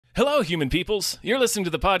Hello, human peoples. You're listening to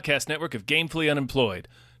the podcast network of Gamefully Unemployed.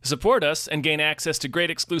 To support us and gain access to great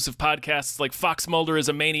exclusive podcasts like Fox Mulder is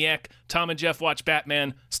a Maniac, Tom and Jeff Watch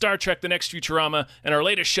Batman, Star Trek The Next Futurama, and our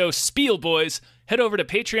latest show, Spiel Boys, head over to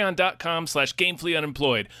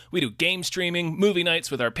patreon.com/gamefullyunemployed. We do game streaming, movie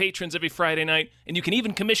nights with our patrons every Friday night, and you can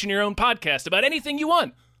even commission your own podcast about anything you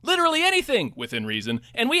want. Literally anything, within reason,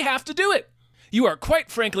 and we have to do it. You are quite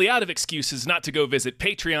frankly out of excuses not to go visit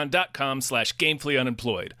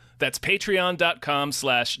patreon.com/gamefullyunemployed. That's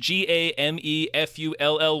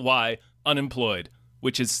patreon.com/GAMEFULLY unemployed,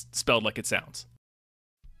 which is spelled like it sounds.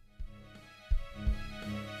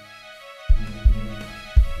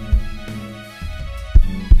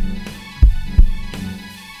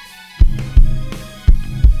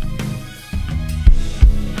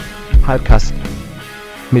 Halbkast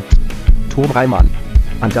mit Tom Reimann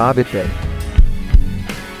und David Bell.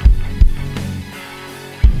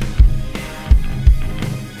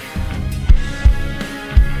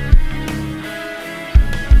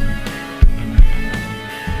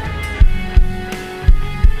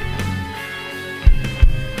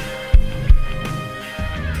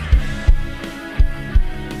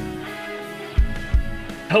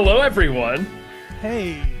 Hello, everyone.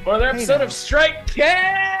 Hey. Another episode now. of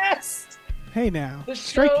STRIKEcast. Hey now. The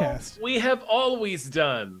show STRIKEcast. we have always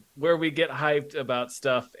done, where we get hyped about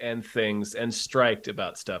stuff and things and striked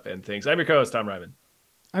about stuff and things. I'm your co-host, Tom Ryman.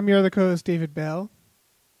 I'm your other co-host, David Bell.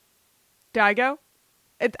 Did I go?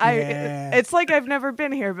 It's like I've never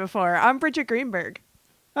been here before. I'm Bridgett Greenberg.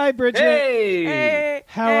 Hi, Bridget. Hey!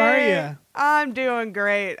 How are ya? I'm doing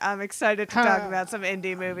great. I'm excited to talk about some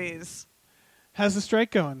indie movies. How's the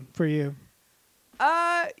strike going for you?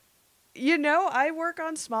 I work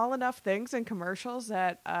on small enough things and commercials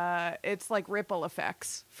that it's like ripple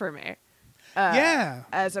effects for me. Yeah.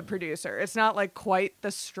 As a producer. It's not like quite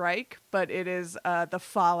the strike, but it is the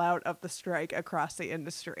fallout of the strike across the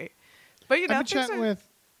industry. But I've been chatting with...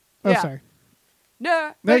 Yeah. Sorry.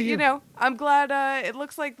 No, but I'm glad it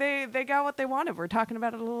looks like they got what they wanted. We're talking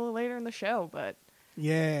about it a little later in the show, but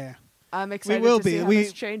Yeah. I'm excited will to see be. how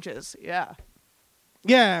this changes. Yeah.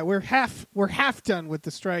 Yeah, we're half done with the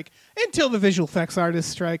strike until the visual effects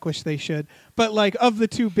artists strike, which they should. But like of the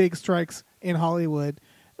two big strikes in Hollywood,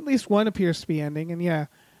 at least one appears to be ending. And yeah,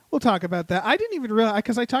 we'll talk about that. I didn't even realize,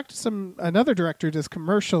 because I talked to another director who does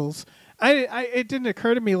commercials. It didn't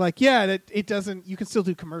occur to me that it doesn't. You can still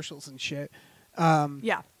do commercials and shit.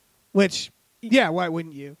 Yeah. Which why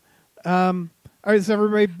wouldn't you? Is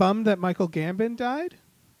everybody bummed that Michael Gambon died?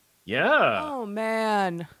 Yeah. Oh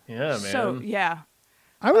man. Yeah, man. So yeah.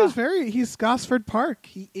 I was he's Gosford Park.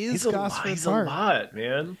 He's Gosford Park. He's a lot,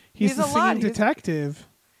 man. He's the a lot. singing detective.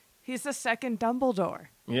 He's the second Dumbledore.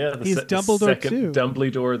 Yeah, he's Dumbledore too.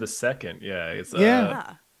 Dumbledore the second. Yeah, it's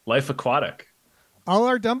Life Aquatic. All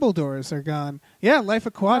our Dumbledores are gone. Yeah, Life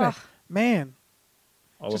Aquatic. Man.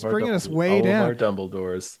 Just bringing us way down. All of our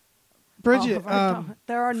Dumbledores. Bridget,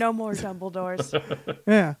 there are no more Dumbledores.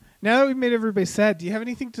 Yeah. Now that we've made everybody sad, do you have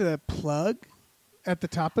anything to plug at the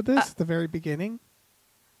top of this, the very beginning?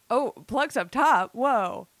 Oh, plugs up top.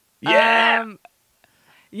 Whoa. Yeah.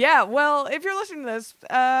 Yeah, well, if you're listening to this,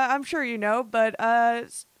 I'm sure you know, but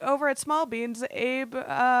over at Small Beans, Abe,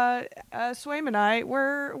 Swaim, and I,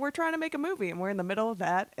 we're trying to make a movie, and we're in the middle of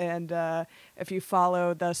that. And if you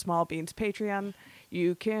follow the Small Beans Patreon,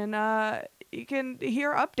 you can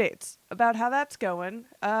hear updates about how that's going.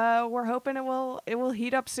 We're hoping it will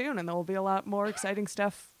heat up soon, and there will be a lot more exciting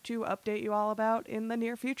stuff to update you all about in the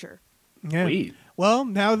near future. Yeah. Sweet. Well,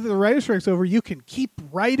 now that the writer's strike's over, you can keep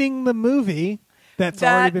writing the movie that's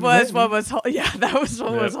already been that written. was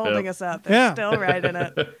holding us up. They're still writing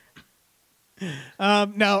it.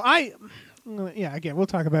 Again, we'll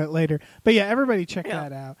talk about it later. But yeah, everybody check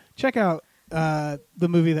that out. Check out the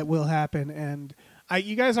movie that will happen. And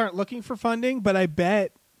you guys aren't looking for funding, but I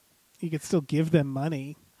bet you could still give them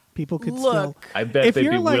money. People could still. I bet if they'd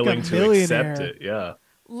you're be like willing a to accept it. Yeah.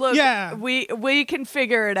 Look, we can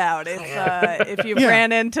figure it out. If you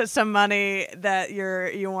ran into some money that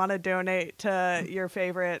you want to donate to your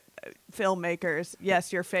favorite filmmakers,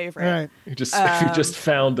 yes, your favorite. Right. You just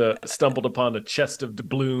stumbled upon a chest of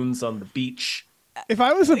doubloons on the beach. If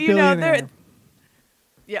I was a billionaire,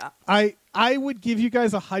 I would give you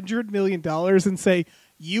guys $100 million and say,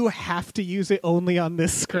 you have to use it only on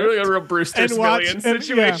this script. Really a real Brewster's Millions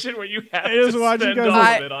situation where you have to spend all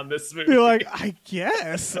of it on this movie. You're like, I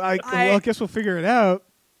guess. I guess we'll figure it out.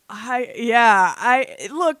 I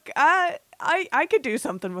could do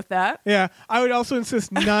something with that. Yeah, I would also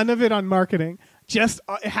insist none of it on marketing. Just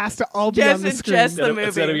it has to all be on the screen. Just the movie.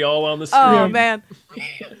 It's got to be all on the screen. Oh man,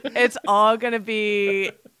 it's all gonna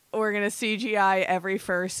be we're gonna CGI every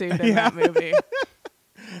fursuit in that movie.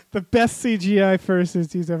 The best CGI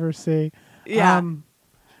fursuits you've ever seen. Yeah.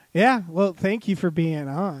 Yeah. Well, thank you for being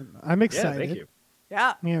on. I'm excited. Yeah, thank you.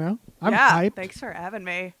 Yeah. You know, I'm yeah. hyped. Thanks for having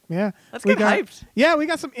me. Yeah. Let's get hyped. Yeah, we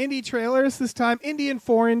got some indie trailers this time. Indie and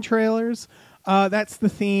foreign trailers. That's the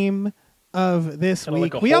theme of this Kinda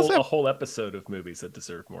week. like We also have a whole episode of movies that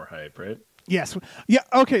deserve more hype, right? Yes. Yeah.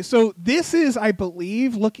 Okay. So this is, I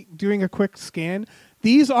believe, doing a quick scan.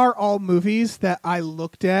 These are all movies that I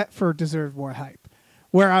looked at for deserve more hype.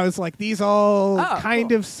 Where I was like, these all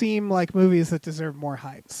kind of seem like movies that deserve more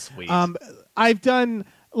hype. Sweet. I've done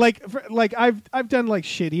I've done like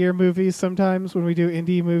shittier movies sometimes when we do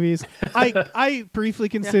indie movies. I briefly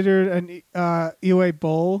considered an UA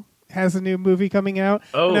Bowl has a new movie coming out.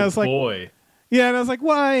 Oh, and I was like, boy. Yeah, and I was like,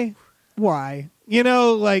 why? You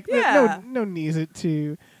know, like Yeah. no need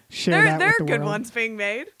to share that There with are the good world. ones being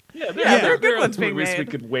made. Yeah, there are good are ones being movies we made.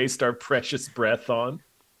 could waste our precious breath on.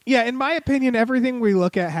 Yeah, in my opinion, everything we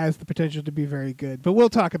look at has the potential to be very good. But we'll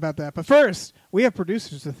talk about that. But first, we have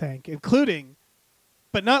producers to thank, including,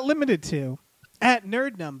 but not limited to, at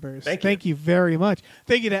Nerd Numbers. Thank you. Very much.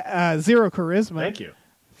 Thank you to Zero Charisma. Thank you.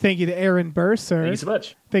 Thank you to Aaron Burser. Thank you so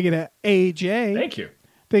much. Thank you to AJ. Thank you.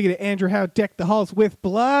 Thank you to Andrew Howe, Deck the Halls with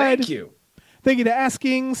Blood. Thank you. Thank you to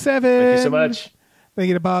Asking Seven. Thank you so much. Thank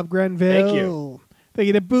you to Bob Grenville. Thank you. Thank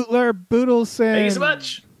you to Bootler Boodleson. Thank you so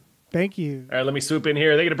much. Thank you. All right, let me swoop in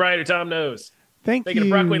here. Thank you to Brian, who Tom knows. Thank you to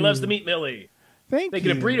Brockway Loves the Meat Millie. Thank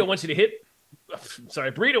you to Burrito wants you to hit. Sorry,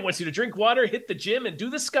 Burrito wants you to drink water, hit the gym, and do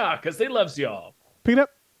the ska because they loves y'all. Pick it up.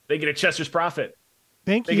 Thank you to Chester's Prophet.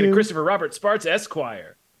 Thank you to Christopher Robert Sparts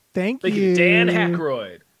Esquire. Thank you you to Dan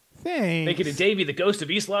Hackroyd. Thanks. Thank you to Davey, the Ghost of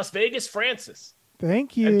East Las Vegas, Francis.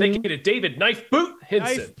 Thank you. And thank you to David Knife Boot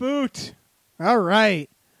Hinson. Knife Boot. All right.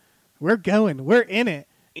 We're going. We're in it.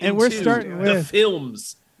 And we're starting the with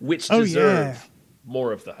films which deserve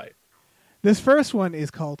more of the hype. This first one is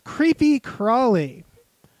called Creepy Crawly.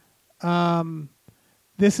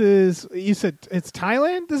 This is, you said it's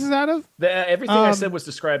Thailand this is out of? Everything I said was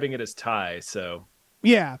describing it as Thai, so.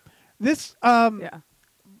 Yeah. This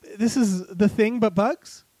this is The Thing but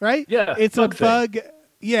bugs, right? Yeah. It's a bug. Thing.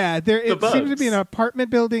 Yeah, it seems to be an apartment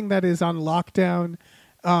building that is on lockdown.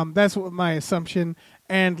 That's what my assumption.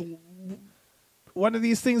 And one of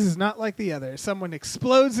these things is not like the other. Someone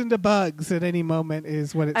explodes into bugs at any moment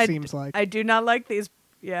is what it seems like. I do not like these.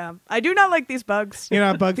 Yeah, I do not like these bugs. You're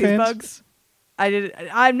not a bug these fan? Bugs.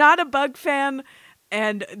 I'm not a bug fan,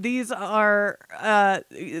 and these are.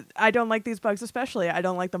 I don't like these bugs especially. I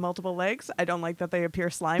don't like the multiple legs. I don't like that they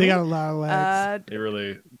appear slimy. They got a lot of legs. They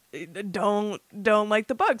really don't like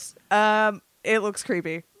the bugs. It looks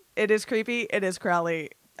creepy. It is creepy. It is Crawly.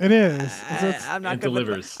 It is. I'm not it good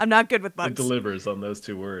delivers. I'm not good with bugs. It delivers on those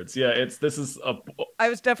two words. Yeah, I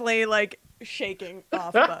was definitely like shaking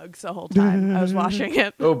off bugs the whole time I was watching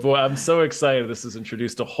it. Oh boy, I'm so excited. This has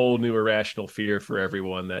introduced a whole new irrational fear for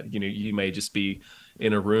everyone that, you may just be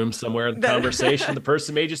in a room somewhere in the conversation. The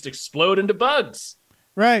person may just explode into bugs.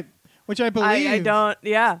 Right. Which I believe I don't,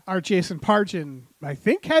 our Jason Pargin, I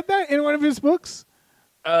think, had that in one of his books.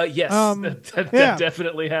 Yes, that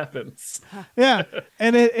definitely happens. Yeah,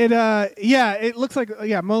 and it looks like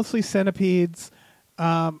mostly centipedes.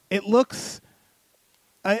 It looks.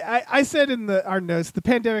 I said in our notes the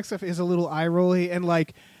pandemic stuff is a little eye rolly, and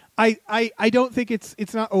like I don't think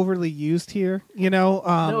it's not overly used here.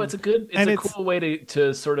 No, it's a cool way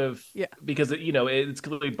to sort of because it's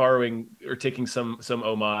clearly borrowing or taking some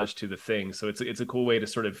homage to The Thing. So it's a cool way to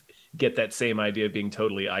sort of get that same idea of being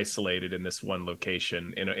totally isolated in this one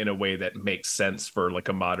location in a way that makes sense for like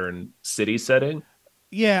a modern city setting.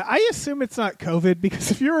 Yeah, I assume it's not COVID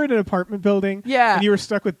because if you were in an apartment building and you were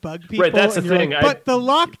stuck with bug people, right? That's the thing. Like, but the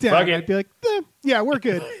lockdown, I'd be like, yeah, we're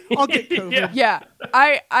good. I'll get COVID. Yeah,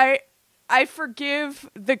 I forgive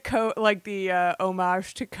the the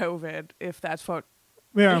homage to COVID, if that's what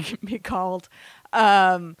it can be called.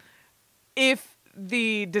 If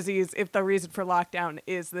the reason for lockdown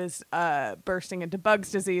is this bursting into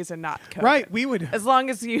bugs disease and not COVID. Right, we would. As long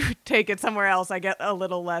as you take it somewhere else, I give a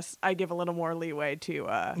little more leeway to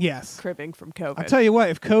cribbing from COVID. I'll tell you what,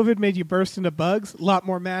 if COVID made you burst into bugs, lot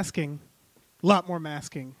more masking. Yeah.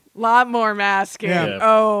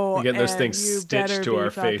 Oh, you're getting those things stitched to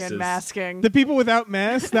our faces. Masking. The people without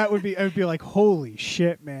masks, I would be like, holy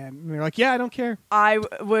shit, man. And they're like, yeah, I don't care. I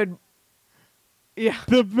would. Yeah,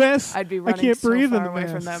 the best. I'd be running I can't so breathe far in the away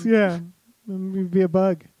masks. from them. Yeah, it'd be a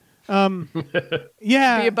bug.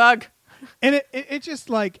 Yeah, be a bug. And it just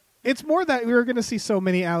like it's more that we were going to see so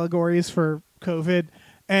many allegories for COVID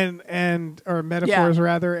or metaphors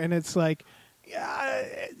rather, and it's like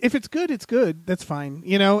if it's good, it's good. That's fine,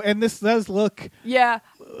 And this does look,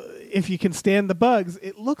 if you can stand the bugs,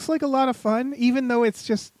 it looks like a lot of fun, even though it's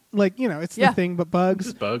just like it's the thing, but bugs.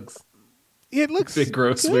 Just bugs. It looks big,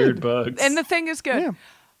 gross, good. weird bugs. And the thing is good. Yeah.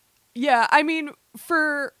 Yeah, I mean,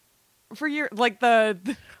 for your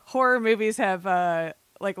the horror movies have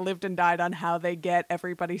lived and died on how they get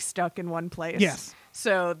everybody stuck in one place. Yes.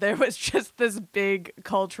 So there was just this big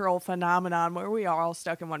cultural phenomenon where we are all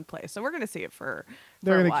stuck in one place. So we're going to see it for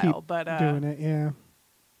a while. Keep but doing it, yeah.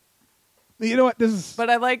 You know what? But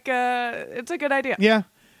I like. It's a good idea. Yeah,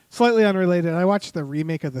 slightly unrelated. I watched the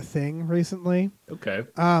remake of The Thing recently. Okay.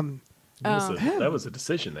 That was a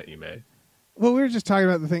decision that you made. Well, we were just talking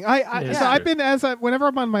about The Thing. I've been whenever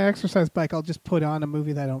I'm on my exercise bike, I'll just put on a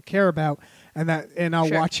movie that I don't care about, and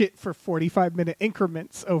I'll watch it for 45-minute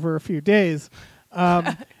increments over a few days.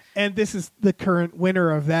 And this is the current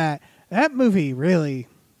winner of that. That movie really,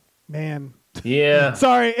 man. Yeah.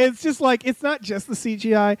 Sorry, it's just it's not just the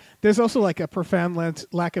CGI. There's also a profound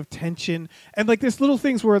lack of tension, and there's little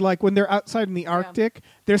things where when they're outside in the Arctic,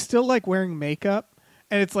 they're still wearing makeup,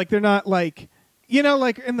 and it's they're not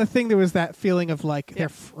in The Thing there was that feeling of they're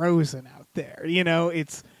frozen out there.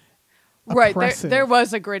 It's right. oppressive. There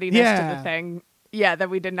was a grittiness to The Thing. Yeah, that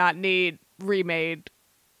we did not need remade.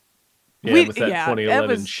 Yeah, with that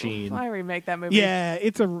 2011 sheen. Why remake that movie? Yeah,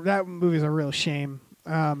 that movie's a real shame.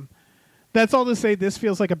 That's all to say. This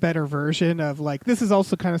feels like a better version of this is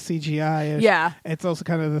also kind of CGI. Yeah, it's also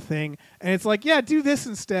kind of The Thing, and it's do this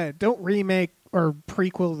instead. Don't remake or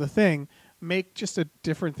prequel The Thing. Make just a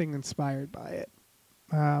different thing inspired by it.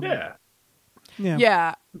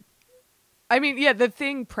 Yeah. I mean, The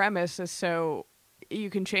Thing premise is so you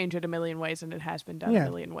can change it a million ways, and it has been done a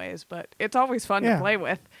million ways. But it's always fun to play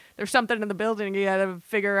with. There's something in the building you got to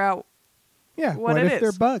figure out. Yeah, what if it is.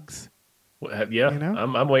 they're bugs? Yeah,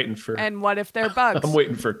 I'm waiting for. And what if they're bugs? I'm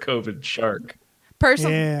waiting for COVID shark.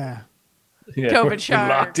 Yeah, COVID shark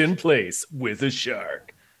locked in place with a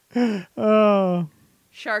shark. Oh,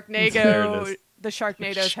 Sharknado. The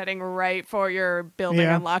Sharknado's heading right for your building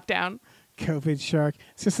on lockdown. COVID shark.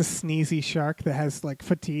 It's just a sneezy shark that has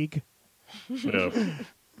fatigue. Yeah.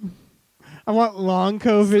 I want long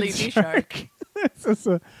COVID Sleepy shark. It's just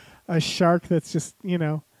a shark that's just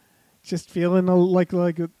just feeling like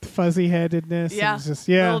fuzzy headedness. Yeah, and just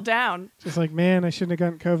a little down. Just man, I shouldn't have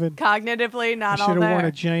gotten COVID. Cognitively, not all there. I should have worn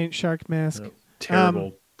a giant shark mask.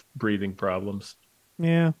 Terrible breathing problems.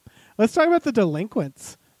 Yeah. Let's talk about the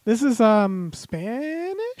Delinquents. This is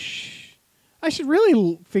Spanish. I should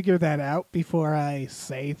really figure that out before I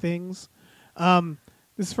say things.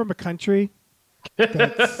 This is from a country.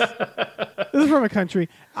 This is from a country.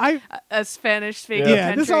 A Spanish-speaking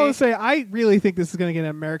country. This is all to say. I really think this is going to get an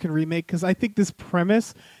American remake because I think this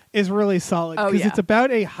premise is really solid. Because it's about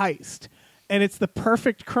a heist, and it's the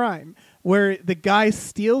perfect crime where the guy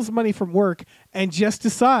steals money from work and just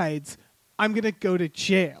decides, I'm going to go to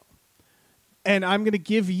jail. And I'm going to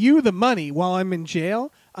give you the money while I'm in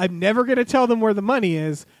jail. I'm never going to tell them where the money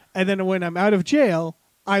is. And then when I'm out of jail,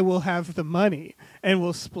 I will have the money and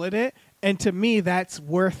we'll split it. And to me, that's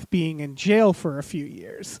worth being in jail for a few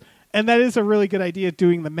years. And that is a really good idea,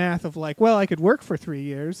 doing the math of I could work for 3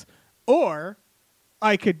 years, or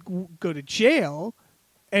I could go to jail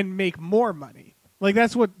and make more money.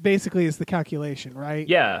 That's what basically is the calculation, right?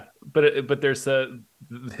 Yeah, but there's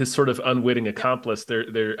his sort of unwitting accomplice.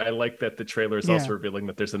 There. I like that the trailer is also revealing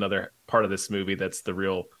that there's another part of this movie that's the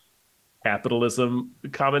real capitalism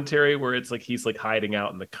commentary, where it's he's hiding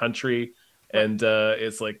out in the country, and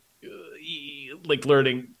it's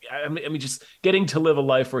learning. I mean, just getting to live a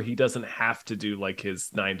life where he doesn't have to do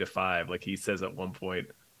his 9 to 5. He says at one point,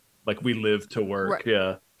 we live to work. Right.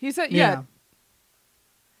 Yeah, he said, yeah.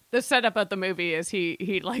 The setup of the movie is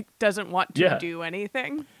he doesn't want to do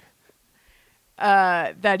anything.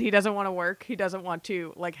 That he doesn't want to work. He doesn't want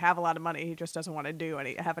to have a lot of money. He just doesn't want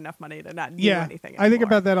to have enough money to not do anything anymore. I think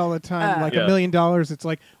about that all the time. $1 million. It's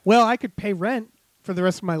well, I could pay rent for the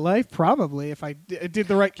rest of my life probably if I did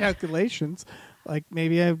the right calculations.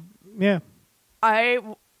 Maybe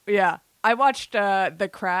I watched The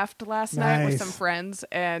Craft last night with some friends,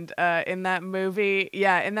 and in that movie,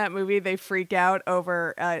 they freak out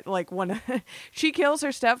over when she kills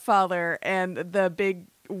her stepfather, and the big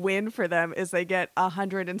win for them is they get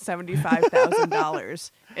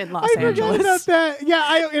 $175,000 in Los Angeles. I forgot about that.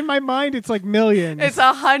 Yeah, in my mind it's millions. It's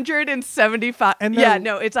 175. And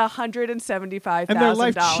it's $175,000. And their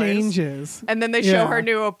life changes. And then they show her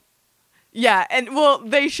new. Yeah, and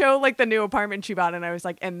they show the new apartment she bought, and I was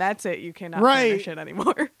and that's it. You cannot finish it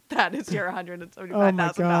anymore. That is your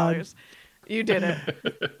 $175,000. You did it.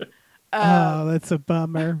 Oh, that's a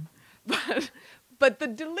bummer. But the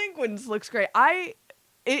Delinquents looks great.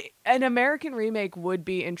 An American remake would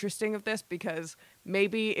be interesting of this because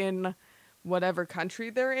maybe in whatever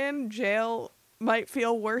country they're in, jail might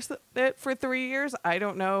feel worse it for 3 years. I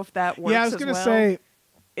don't know if that works. Yeah, I was going to say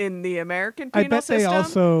in the American penal I bet system. they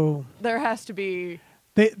also there has to be.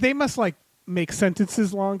 They must like make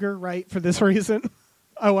sentences longer, right? For this reason,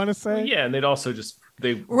 I want to say. Well, yeah, and they'd also just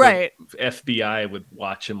the FBI would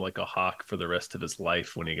watch him like a hawk for the rest of his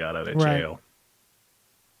life when he got out of jail.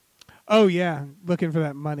 Oh yeah, looking for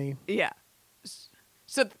that money. Yeah.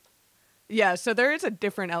 So there is a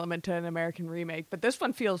different element to an American remake, but this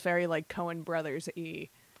one feels very like Coen Brothers-y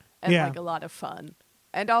and like a lot of fun.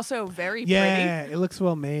 And also very pretty. Yeah, it looks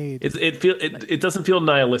well made. It doesn't feel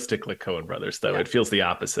nihilistic like Coen Brothers, though. It feels the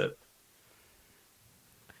opposite.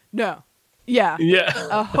 No. Yeah. Yeah.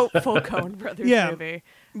 A hopeful Coen Brothers movie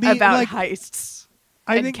about like, heists.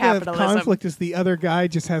 I think capitalism. The conflict is the other guy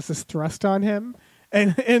just has this thrust on him.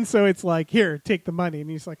 And so it's like, here, take the money. And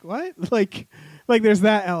he's like, what? Like there's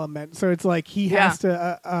that element. So it's like he has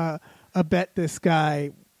to abet this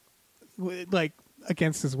guy like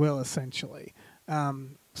against his will, essentially.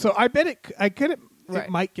 So I bet it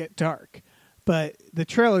might get dark, but the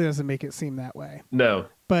trailer doesn't make it seem that way. No.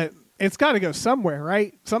 But it's got to go somewhere,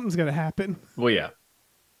 right? Something's going to happen. Well, yeah.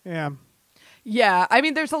 Yeah. Yeah, I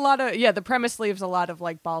mean, there's a lot of the premise leaves a lot of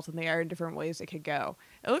like balls in the air in different ways it could go.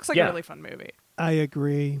 It looks like a really fun movie. I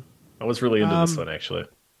agree. I was really into this one, actually.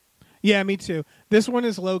 Yeah, me too. This one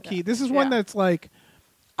is low key. This is one that's like,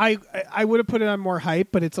 I would have put it on more hype,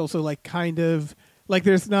 but it's also like kind of like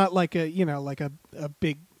there's not like a like a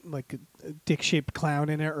big like a dick shaped clown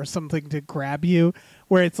in it or something to grab you.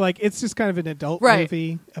 Where it's like it's just kind of an adult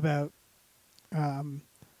movie about. About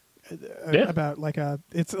like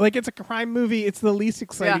it's a crime movie. It's the least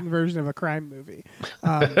exciting version of a crime movie,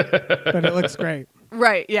 but it looks great.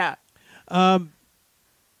 Right? Yeah.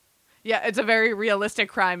 Yeah, it's a very realistic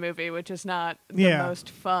crime movie, which is not the most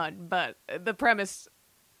fun, but the premise,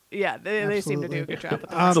 they seem to do a good job with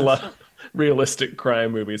that. It's a lot of realistic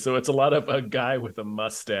crime movie, so it's a lot of a guy with a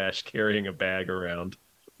mustache carrying a bag around.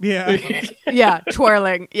 Yeah. Yeah,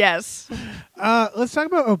 twirling. Yes. Let's talk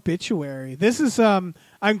about Obituary. This is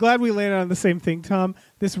I'm glad we landed on the same thing, Tom.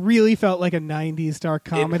 This really felt like a 90s dark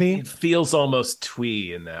comedy. It feels almost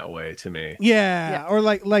twee in that way to me. Yeah. Or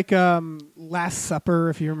like Last Supper,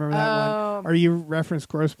 if you remember that one. Or you referenced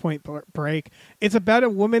Grosse Pointe Break. It's about a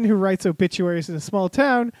woman who writes obituaries in a small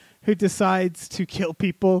town who decides to kill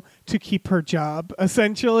people to keep her job,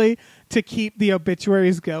 essentially, to keep the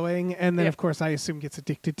obituaries going. And then, of course, I assume gets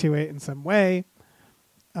addicted to it in some way.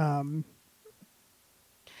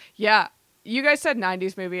 Yeah. You guys said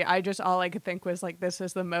 90s movie. All I could think was like, this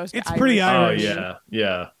is the most It's pretty Irish. Oh,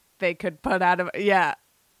 yeah. They could put out of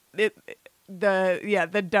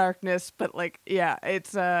the darkness, but like,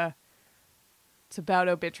 it's about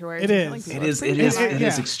obituaries. It is. It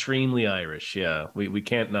is extremely Irish. Yeah. We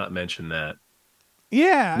can't not mention that.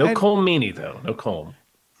 Yeah. No Colm Meaney though. No Colm.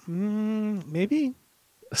 Maybe.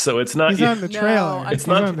 So it's not. He's on the trailer. It's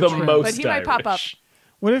not the most but he might Irish. pop up.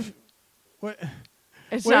 What?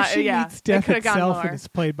 It's what not, if she meets death it itself more. and it's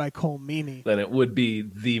played by Colm Meaney? Then it would be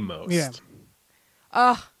the most.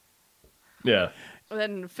 Yeah. Yeah.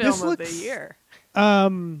 Then film of the year.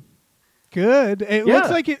 Good. It looks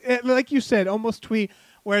like it, like you said, almost twee,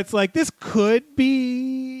 where it's like this could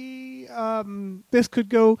be, this could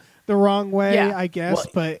go the wrong way, I guess,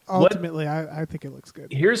 but ultimately, I think it looks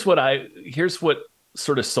good. Here's what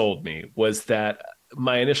sort of sold me was that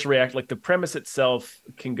my initial reaction, like the premise itself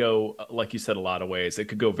can go, like you said, a lot of ways. It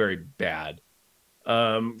could go very bad.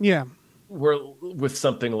 We're with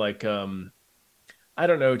something like, I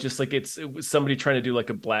don't know, just like it was somebody trying to do like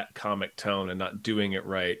a black comic tone and not doing it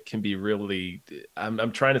right can be really,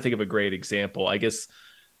 I'm trying to think of a great example. I guess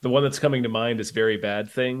the one that's coming to mind is Very Bad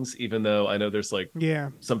Things, even though I know there's like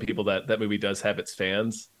some people that movie does have its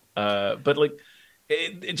fans. But like,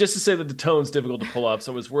 just to say that the tone's difficult to pull off,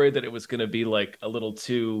 so I was worried that it was going to be like a little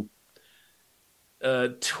too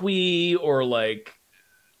twee or like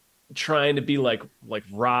trying to be like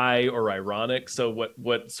wry or ironic. So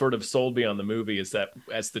what sort of sold me on the movie is that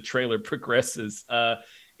as the trailer progresses,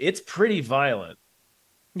 it's pretty violent.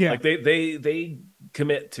 Yeah, like they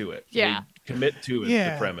commit to it. Yeah, they commit to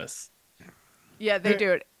the premise. Yeah, they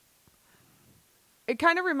do it. It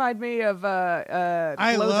kind of reminded me of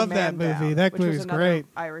I love that movie. Down, that movie's great.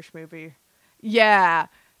 Irish movie. Yeah.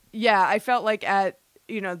 I felt like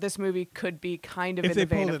this movie could be kind of in the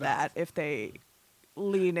vein of that if they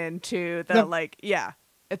lean into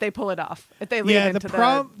if they pull it off, if they lean into the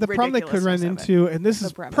problem they could run into, and this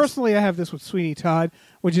is personally, I have this with Sweeney Todd,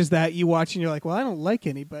 which is that you watch and you're like, well, I don't like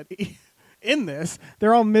anybody. in this.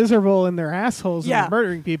 They're all miserable and they're assholes and Yeah. they're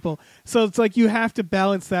murdering people. So it's like you have to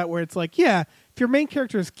balance that where it's like, yeah, if your main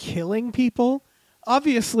character is killing people,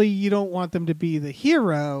 obviously you don't want them to be the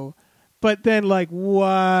hero, but then like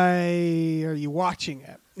why are you watching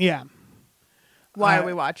it? Yeah. Why are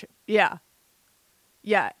we watching? Yeah.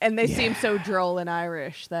 Yeah, and they seem Yeah. so droll and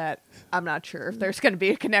Irish that I'm not sure if there's going to be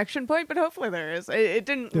a connection point, but hopefully there is. It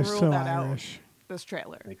didn't They're rule so that Irish. out, this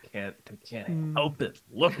trailer. They can't help it.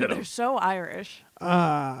 Look at them. They're so Irish.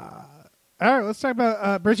 All right, let's talk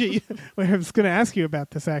about Bridget. I was going to ask you about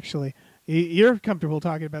this actually. You're comfortable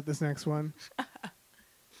talking about this next one.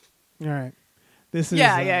 All right. This is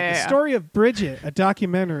the story of Bridgett, a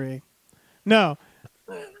documentary. No.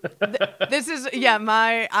 This is I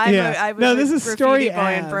was this a is graffiti Story boy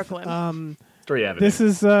Ave. in Brooklyn. Story Avenue. This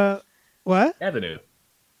is what? Avenue.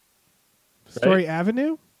 Story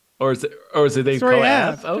Avenue? Or is it they Story call it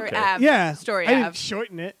Ave. Ave? Okay. Story Ave. Yeah. Story I Ave. didn't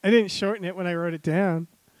shorten it. I didn't shorten it when I wrote it down.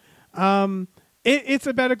 It's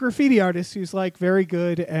about a graffiti artist who's like very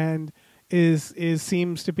good and is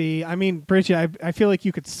seems to be. I mean, Bridget, I feel like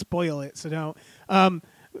you could spoil it, so don't.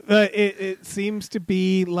 But it seems to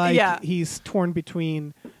be like he's torn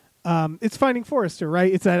between. It's Finding Forrester,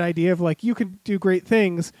 right? It's that idea of like you can do great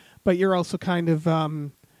things, but you're also kind of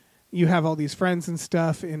you have all these friends and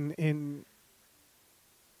stuff in.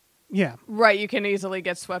 Yeah. Right, you can easily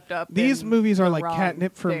get swept up. These in movies are the like wrong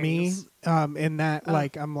catnip for things. me. In that,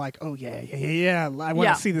 like, I'm like, oh yeah. I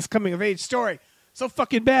want to see this coming of age story. So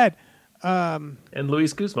fucking bad. And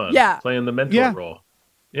Luis Guzman playing the mentor role.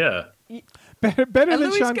 Yeah. Better And than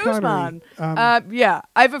Luis Sean Guzman. Connery. I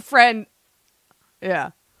have a friend.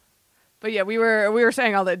 Yeah. But yeah, we were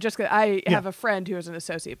saying all that just 'cause I have a friend who is an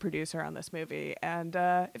associate producer on this movie, and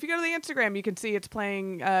if you go to the Instagram, you can see it's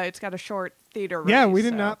playing. It's got a short theater. Yeah, release, we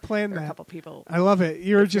did so not plan there are that. A couple people. I love it.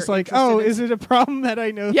 You're just you're like, interested oh, in- is it a problem that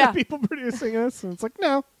I know the people producing this? And it's like,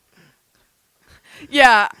 no.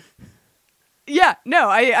 Yeah. Yeah.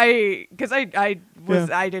 No, because I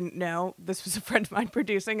didn't know this was a friend of mine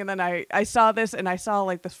producing, and then I saw this, and I saw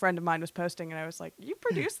like this friend of mine was posting, and I was like, you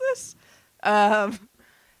produce this?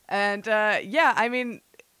 And I mean,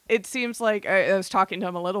 it seems like I was talking to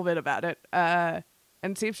him a little bit about it, and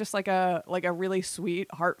it seems just like a really sweet,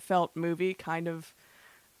 heartfelt movie, kind of.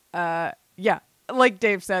 Like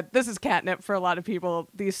Dave said, this is catnip for a lot of people.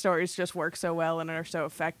 These stories just work so well and are so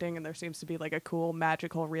affecting, and there seems to be like a cool,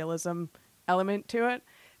 magical realism element to it.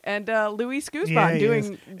 And Luis Guzman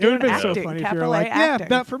doing It would have been acting, so funny if you capital were like, A acting.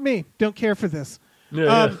 yeah, not for me. Don't care for this.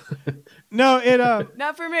 Yeah. No, it.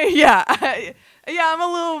 Not for me. Yeah, I'm a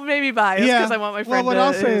little maybe biased because I want my friend what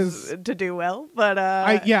I'll say is to do well. But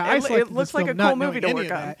I selected it looks this like a film cool not movie to knowing any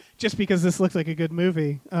work of on. that, just because this looks like a good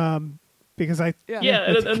movie. Because I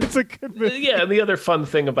it's a good movie. Yeah, and the other fun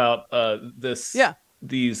thing about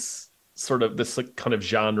these sort of this like, kind of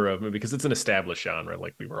genre of movie, because it's an established genre,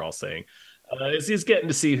 like we were all saying, is he's getting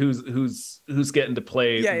to see who's getting to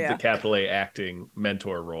play the capital A acting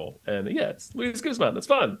mentor role, and it's Luis Guzman. That's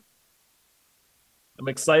fun. I'm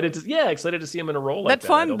excited to see him in a role like that. That's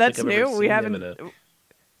fun. I don't That's think I've ever new. seen We him haven't. in a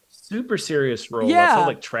super serious role. Yeah. It's not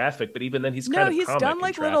like Traffic, but even then he's kind of he's comic done in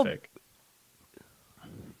like little. Traffic.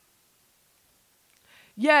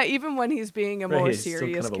 Yeah, even when he's being a more he's still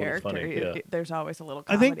serious kind of a little character, funny, there's always a little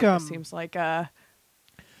I comedy. think, It seems like like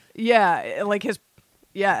his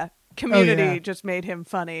community just made him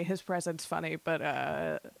funny. His presence funny, but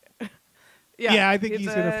I think he's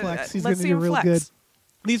gonna flex. He's gonna do real good.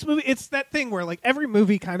 These movies, it's that thing where like every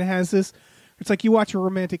movie kind of has this. It's like you watch a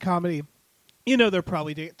romantic comedy, you know they're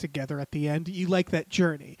probably together at the end. You like that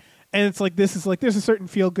journey, and it's like this is like there's a certain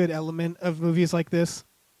feel good element of movies like this,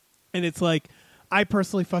 and it's like I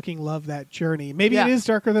personally fucking love that journey. Maybe it is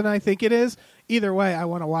darker than I think it is. Either way, I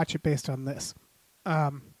want to watch it based on this.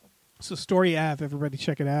 So Story Ave, everybody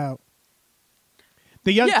check it out.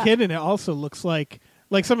 The young kid in it also looks like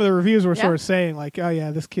some of the reviews were sort of saying like, oh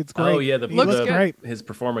yeah, this kid's great. Oh yeah, he looks great. His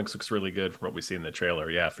performance looks really good from what we see in the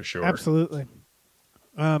trailer. Yeah, for sure. Absolutely.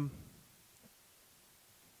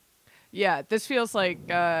 Yeah, this feels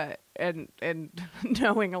like and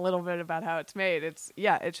knowing a little bit about how it's made, it's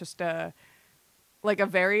just like a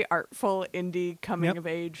very artful indie coming of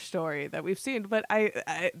age story that we've seen. But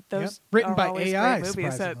those written are by always AI, great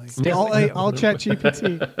movies surprisingly. All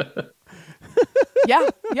ChatGPT. yeah.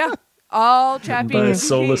 All chat by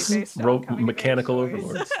soulless mechanical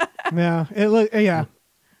overlords. Yeah,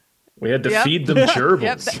 We had to feed them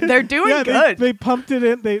gerbils. Yep, they're doing good. They pumped it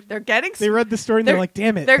in. They're getting. They read the story and they're like,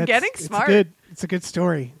 "Damn it, they're getting smart." It's a good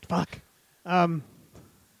story. Fuck.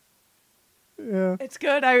 Yeah. It's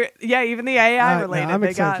good. Even the AI related. I'm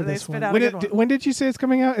excited for they this spit one. out a good one. When did you say it's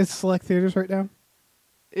coming out? It's select theaters right now.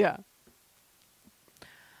 Yeah.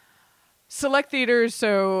 select theaters.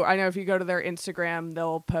 So I know if you go to their Instagram,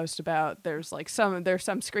 they'll post about there's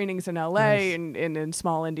some screenings in LA Nice. and in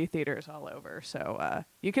small indie theaters all over. So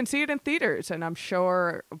you can see it in theaters, and I'm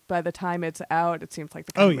sure by the time it's out, it seems like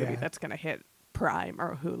the kind of movie that's gonna hit Prime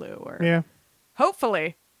or Hulu or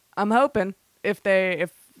hopefully. I'm hoping if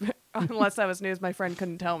unless that was news my friend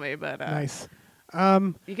couldn't tell me, but nice.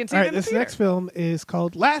 You can see it in the this theater. next film is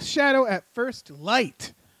called Last Shadow at First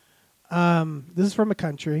Light. This is from a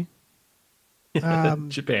country.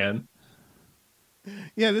 Japan.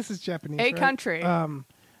 Yeah, this is Japanese. A right? country.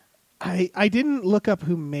 I didn't look up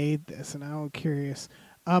who made this, and I'm curious.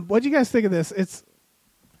 What do you guys think of this? It's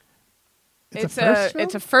a first film?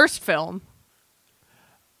 It's a first film.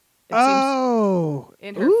 It Oh,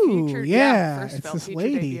 seems in her future, first it's film, this future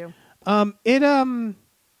lady. debut.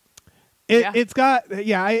 It's got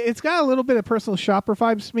a little bit of personal shopper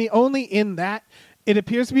vibes to me. Only in that it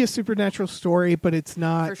appears to be a supernatural story, but it's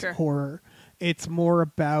not For sure. horror. It's more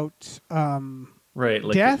about Right.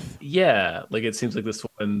 Like death. Like it seems like this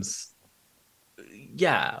woman's.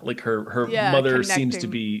 Yeah. Like her Yeah, mother seems to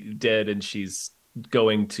connecting. be dead, and she's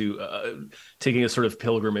going to taking a sort of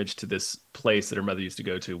pilgrimage to this place that her mother used to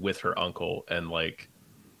go to with her uncle, and like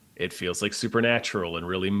it feels like supernatural and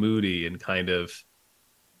really moody and kind of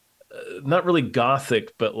not really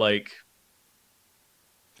gothic, but like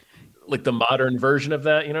the modern version of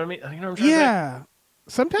that. You know what I mean? You know what I'm trying to say? Yeah.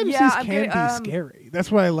 Sometimes Yeah, these I'm can getting, be scary.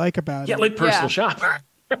 That's what I like about Yeah, it. like personal Yeah. shopper.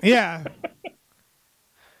 Yeah.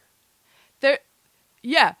 There,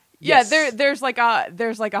 yeah, Yes. there's like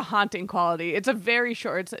a haunting quality. It's a very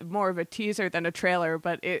short. It's more of a teaser than a trailer,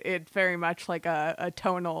 but it's very much like a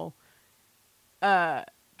tonal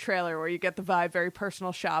trailer where you get the vibe very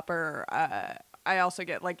personal shopper. I also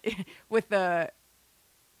get like with that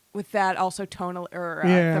also tonal or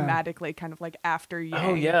thematically kind of like After Yang.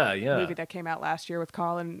 Oh yeah, yeah. Movie that came out last year with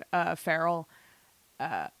Colin Farrell.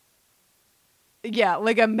 Yeah,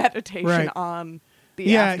 like a meditation Right. on the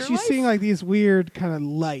Yeah, afterlife. she's seeing like these weird kind of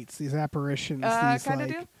lights, these apparitions, these kind like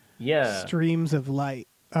of deal. Yeah. streams of light.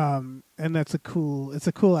 And that's a cool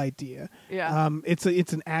idea. Yeah. It's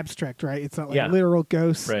an abstract, right? It's not like Yeah. literal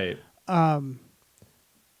ghosts. Right.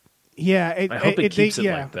 Yeah, I hope it keeps it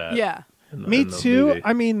like that. Yeah. Me in the too. movie.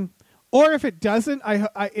 I mean, or if it doesn't,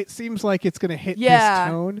 it seems like it's going to hit Yeah.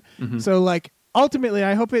 this tone. Mm-hmm. So like ultimately,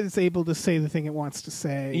 I hope it's able to say the thing it wants to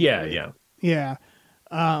say. Yeah, yeah. Yeah.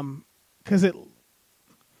 Because it looks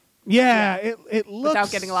Without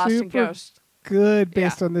getting lost in super Ghost. good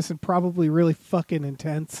based Yeah. on this, and probably really fucking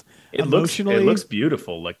intense. It looks emotionally.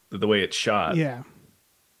 beautiful, like the way it's shot. Yeah.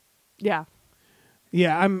 Yeah.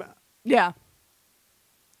 Yeah. Yeah.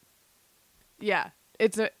 Yeah.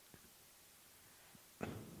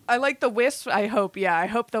 I like the wisp. I hope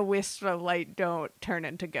the wisps of light don't turn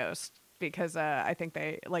into Ghost, because I think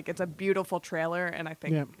it's a beautiful trailer, and I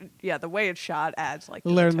think the way it's shot adds like to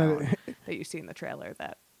the Learn that tone that you see in the trailer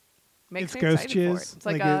that makes It's me ghost excited for it. jizz. It's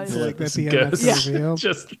like It's like It's at the end. That's ghosts. the reveal.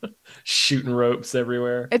 Just shooting ropes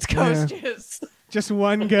everywhere. it's ghost jizz. Just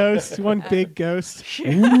one ghost, one big ghost.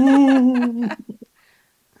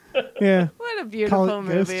 Yeah. What a beautiful Call it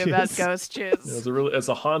ghost movie about jizz. ghost jizz. It's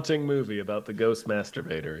a haunting movie about the ghost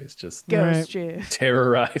masturbator. He's just Ghost jizz.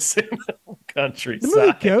 terrorizing the countryside. The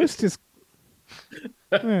movie Ghost is.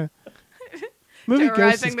 Yeah. Movie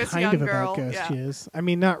Ghost is Terrorizing this kind young of girl, about ghost yeah. jizz. I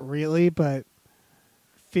mean, not really, but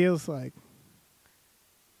feels like.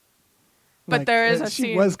 But there is a she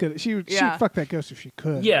scene- was good. She'd Yeah. fuck that ghost if she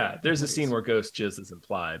could. Yeah, there's a scene where ghost jizz is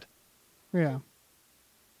implied. Yeah.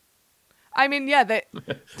 I mean, yeah, that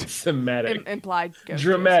Thematic, implied ghost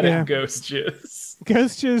dramatic Yeah. ghost jizz.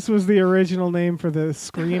 Ghost Jizz was the original name for the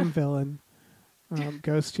Scream villain.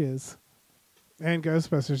 Ghost Jizz. And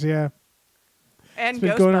Ghostbusters, yeah. and It's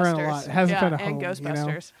been Ghostbusters. going around a lot. It hasn't yeah, found a and home.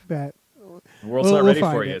 Ghostbusters. You know? That. The world's We'll not ready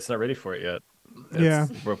find for you. it. It's not ready for it yet. Yeah.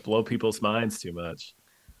 We'll blow people's minds too much.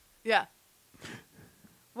 Yeah.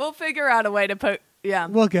 We'll figure out a way to put. Yeah.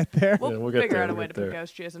 We'll get there. Yeah, we'll get figure there, out a we'll way get to put there.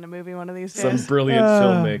 ghost jizz in a movie one of these days. Some brilliant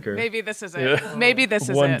filmmaker. Maybe this is it. Yeah. Maybe this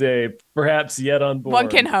is One it. day, perhaps yet unborn. One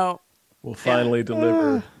can hope. We'll finally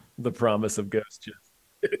deliver the promise of ghost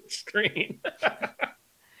jizz. Screen.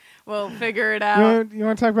 We'll figure it out. You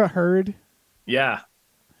want to talk about Herd? Yeah.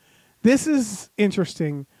 This is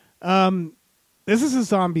interesting. This is a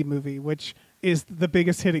zombie movie, which is the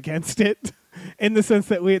biggest hit against it, in the sense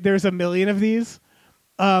that there's a million of these.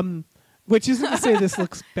 Which isn't to say this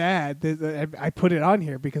looks bad. I put it on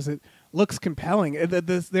here because it looks compelling.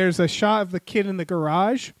 There's a shot of the kid in the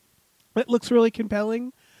garage that looks really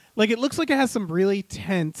compelling. Like, it looks like it has some really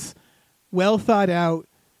tense, well thought out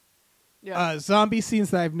zombie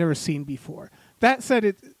scenes that I've never seen before. That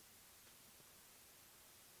said,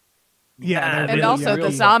 Yeah, they're And really also yucky.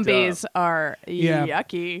 the zombies are Yeah.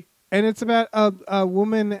 yucky. And it's about a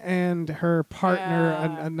woman and her partner,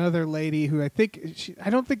 Yeah. another lady who I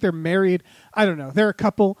don't think they're married. I don't know. They're a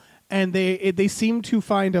couple, and they seem to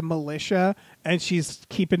find a militia, and she's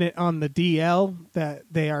keeping it on the DL that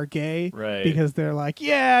they are gay, Right. Because they're like,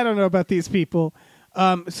 yeah, I don't know about these people.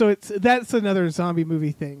 So that's another zombie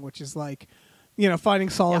movie thing, which is like, finding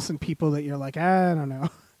solace in people that you're like, I don't know.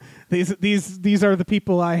 These are the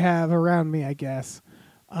people I have around me, I guess.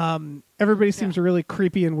 Everybody seems really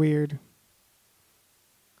creepy and weird.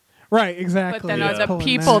 Right, exactly. But then Yeah. are the Pulling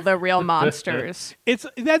people that. the real monsters?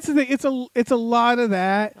 That's the thing. It's a lot of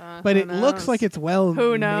that, but who it looks knows? like it's well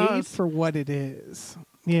Who made knows? for what it is.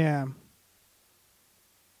 Yeah.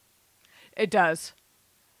 It does.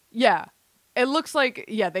 Yeah. It looks like,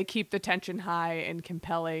 they keep the tension high and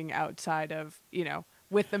compelling outside of,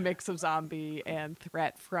 with the mix of zombie and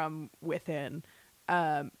threat from within.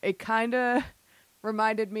 It kind of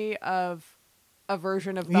reminded me of a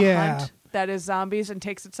version of The Hunt that is zombies and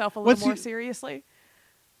takes itself a little more seriously.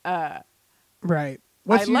 Right.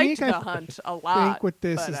 What's I liked unique, The Hunt a lot. think with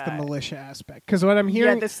this but, is the militia aspect, because what I'm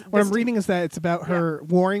hearing, this I'm reading is that it's about her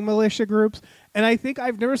warring militia groups, and I think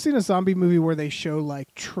I've never seen a zombie movie where they show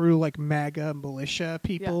like true like MAGA militia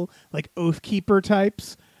people, like Oath Keeper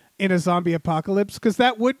types in a zombie apocalypse, because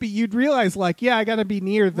that would be, you'd realize like, I got to be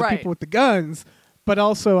near the people with the guns, but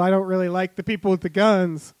also I don't really like the people with the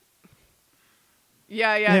guns.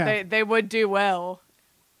 Yeah. They would do well.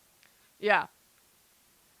 Yeah.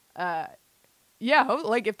 Like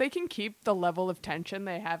if they can keep the level of tension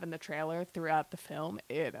they have in the trailer throughout the film,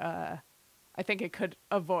 I think it could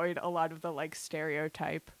avoid a lot of the like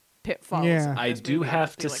stereotype pitfalls. Yeah. I This do movie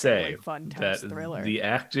have be, to like, a say really fun, that tense thriller. the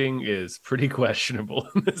acting is pretty questionable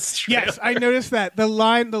in this trailer. Yes, I noticed that the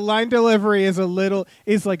line delivery is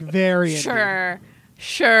like very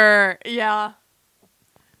Sure, yeah.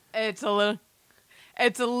 It's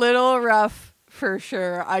a little rough for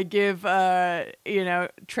sure. I give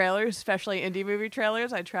trailers, especially indie movie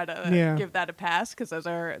trailers, I try to give that a pass because those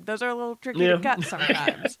are a little tricky to cut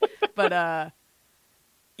sometimes. But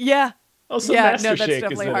Also, no, Master that's Shake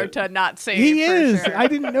definitely is in hard it. to not see. He for is. Sure. I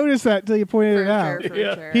didn't notice that until you pointed For it out.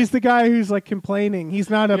 sure. He's the guy who's like complaining. He's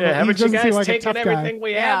not a. Yeah, he haven't you doesn't seem guys like a taken tough everything guy.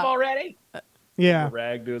 we have already? Yeah, A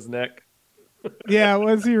rag to his neck. yeah.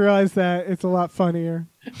 Once you realize that, it's a lot funnier.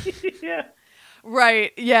 Yeah.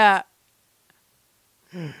 Right, yeah.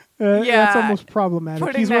 That's almost problematic.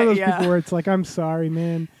 Putting He's one of those that- people where it's like, I'm sorry,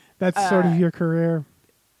 man. That's sort of your career.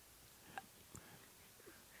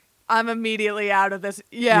 I'm immediately out of this.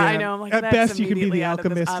 Yeah, I know. I'm like, at that's best, you can be immediately the out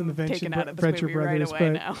of this. alchemist and the I'm taken out of this Venture movie Brothers, right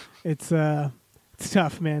away but now. it's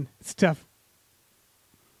tough, man. It's tough.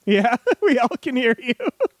 Yeah, we all can hear you.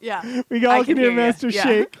 Yeah, We all can hear you. Master Yeah.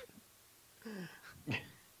 Shake.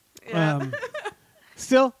 Yeah.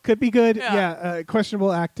 Still could be good. Yeah.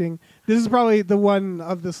 Questionable acting. This is probably the one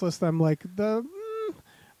of this list I'm like the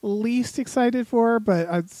least excited for, but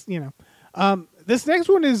it's this next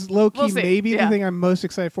one is low key We'll see. maybe Yeah. the thing I'm most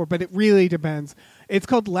excited for, but it really depends. It's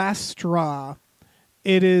called Last Straw.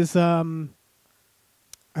 It is straw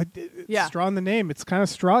in the name. It's kind of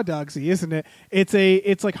Straw Dogsy, isn't it?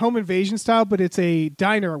 It's like home invasion style, but it's a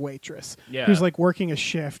diner waitress who's like working a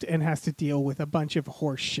shift and has to deal with a bunch of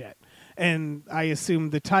horse shit. And I assume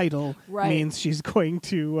the title means she's going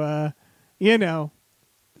to,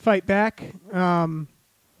 fight back.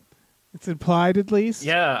 It's implied, at least.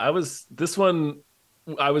 Yeah, I was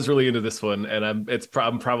really into this one, and I'm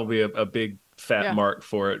probably a big fat mark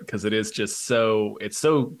for it because it is just it's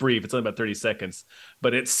so brief. It's only about 30 seconds,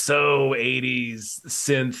 but it's so 80s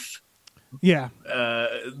synth. Yeah.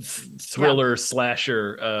 Thriller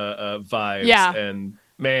slasher vibes. Yeah. And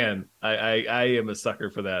man, I am a sucker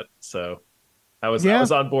for that. So I was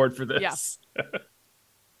on board for this.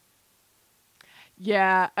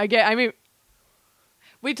 Yeah. Again, I mean,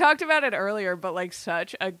 we talked about it earlier, but like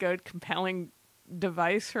such a good, compelling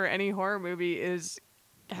device for any horror movie is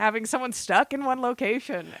having someone stuck in one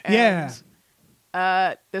location. And,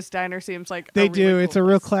 this diner seems like they a do. really it's cool a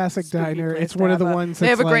real place, classic spooky diner. place It's to one of the have ones They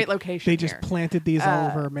have a that's great like, location. They just here. planted these all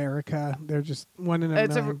over America. They're just one in a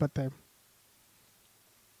million, but they're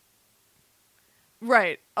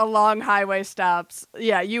right. Along highway stops.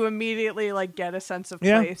 Yeah, you immediately like get a sense of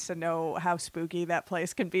place and know how spooky that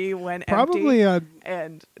place can be when probably empty.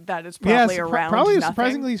 And that is probably around probably a nothing.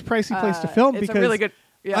 surprisingly pricey place to film it's because a really good,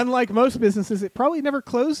 unlike most businesses, it probably never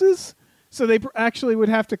closes. So they actually would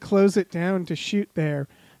have to close it down to shoot there,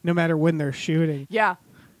 no matter when they're shooting. Yeah.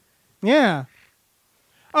 Yeah.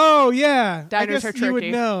 Oh yeah. Diners I are guess you would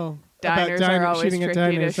tricky. know Diners about are always shooting at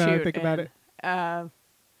tricky to diners. Now I shoot think about in. it.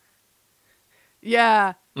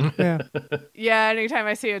 Yeah. Yeah. Yeah, anytime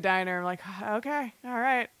I see a diner, I'm like, okay, all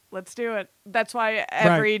right, let's do it. That's why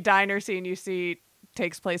every diner scene you see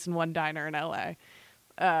takes place in one diner in LA.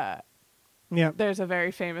 Yeah. There's a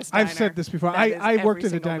very famous diner. I've said this before. that is I worked every at a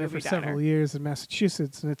single diner movie for several diner. years in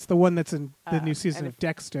Massachusetts, and it's the one that's in the new season of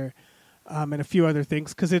Dexter. And a few other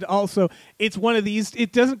things, because it's one of these.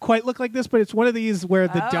 It doesn't quite look like this, but it's one of these where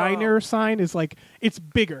the diner sign is like, it's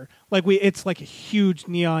bigger. It's like a huge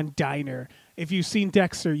neon diner. If you've seen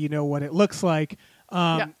Dexter, you know what it looks like.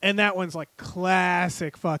 And that one's like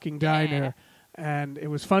classic fucking diner. And it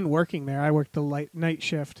was fun working there. I worked the night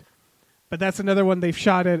shift, but that's another one they've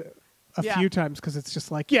shot it a few times because it's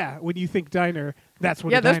just like, when you think diner, that's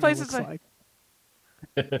what a diner looks like.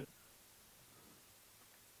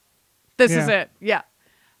 This is it. Yeah.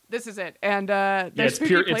 This is it. And there's it's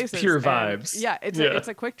pure vibes. Yeah, it's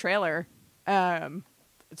a quick trailer.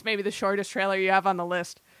 It's maybe the shortest trailer you have on the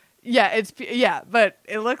list. Yeah, but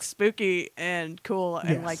it looks spooky and cool,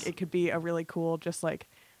 and like it could be a really cool, just like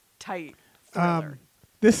tight thriller.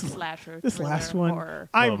 This last one, horror.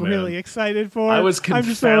 I'm really excited for. I was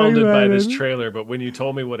confounded by this trailer, but when you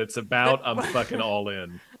told me what it's about, I'm fucking all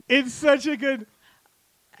in. It's such a good.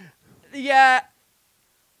 Yeah.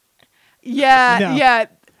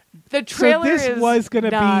 The trailer was going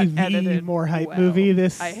to be the more hype movie.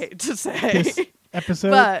 This, I hate to say, this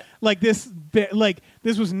episode, but this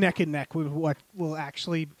was neck and neck with what will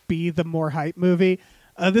actually be the more hype movie.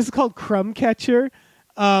 This is called Crumb Catcher.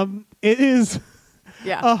 It is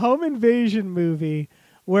a home invasion movie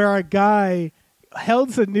where a guy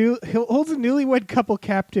holds a newlywed couple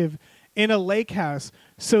captive in a lake house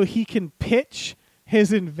so he can pitch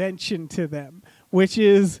his invention to them, which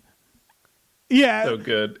is. Yeah, so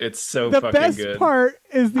good. It's so fucking good. The best part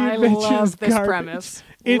is the invention love is this garbage. premise.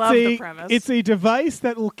 The premise. It's a device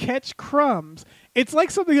that will catch crumbs. It's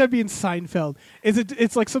like something that'd be in Seinfeld.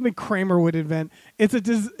 It's like something Kramer would invent. It's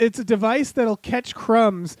a device that'll catch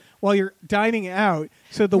crumbs while you're dining out,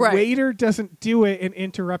 so the waiter doesn't do it and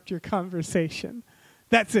interrupt your conversation.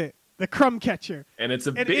 That's it. The crumb catcher. And it's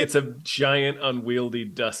a giant unwieldy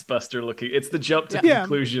dustbuster looking. It's the jump to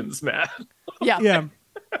conclusions, Matt. Yeah.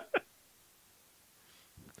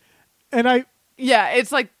 And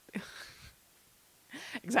it's like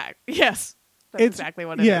exactly yes, that's exactly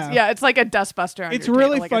what it is. Yeah, it's like a dustbuster. On it's your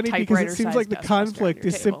really table, funny like because it seems like the conflict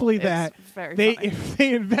is simply that if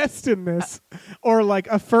they invest in this or like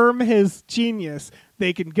affirm his genius,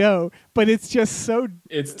 they can go. But it's just so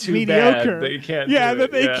it's too mediocre. Bad they can't.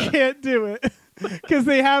 They can't do it because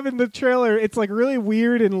they have in the trailer. It's like really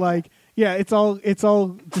weird and like. Yeah, it's all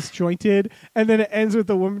disjointed, and then it ends with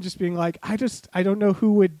the woman just being like, "I don't know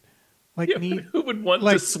who would who would want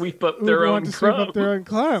to sweep up their own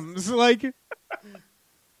crumbs." Like,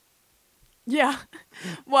 yeah,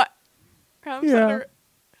 what? Crumbs the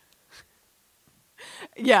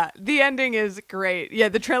ending is great. Yeah,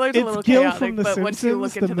 the trailer's a little Gil chaotic, from The but Simpsons, once you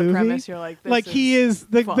look into the premise, you're like, this he is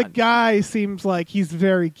the fun. guy seems like he's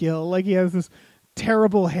very Gil. Like he has this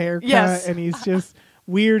terrible haircut, and he's just.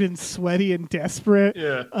 Weird and sweaty and desperate.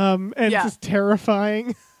 Yeah. And just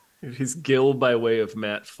terrifying. He's Gil by way of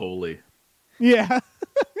Matt Foley. Yeah.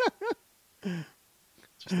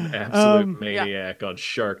 Just an absolute maniac on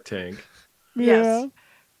Shark Tank. Yeah.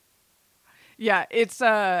 Yeah, it's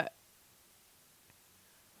it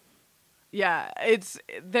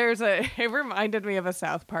reminded me of a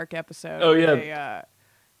South Park episode. Oh yeah. They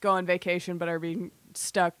go on vacation but are being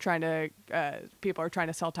stuck people are trying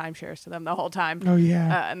to sell timeshares to them the whole time. Oh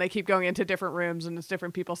yeah. And they keep going into different rooms and it's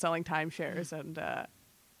different people selling timeshares and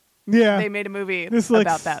they made a movie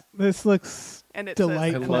about that. This looks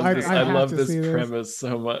delightful. I love this premise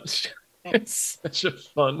so much. It's such a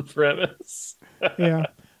fun premise. Yeah.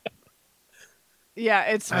 Yeah,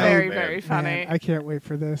 it's very funny. Man, I can't wait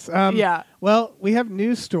for this. Well, we have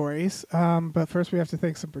news stories, but first we have to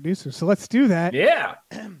thank some producers. So let's do that. Yeah.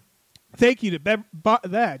 Thank you to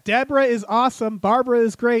that. Deborah is awesome. Barbara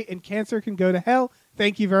is great, and cancer can go to hell.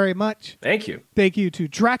 Thank you very much. Thank you. Thank you to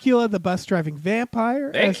Dracula, the bus-driving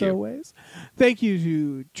vampire, as always. Thank you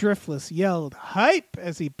to Driftless yelled hype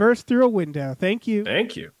as he burst through a window. Thank you.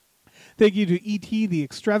 Thank you. Thank you to E.T. the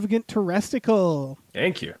Extravagant Terresticle.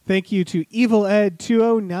 Thank you. Thank you to Evil Ed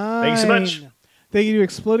 209. Thank you so much. Thank you to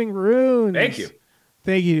Exploding Runes. Thank you.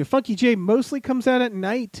 Thank you to Funky J Mostly Comes Out at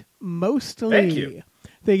Night. Mostly. Thank you.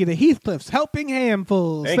 Thank you to Heathcliff's Helping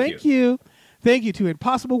Handfuls. Thank you. Thank you to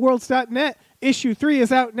ImpossibleWorlds.net. Issue 3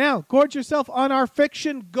 is out now. Gorge yourself on our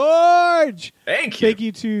fiction. Gorge! Thank you. Thank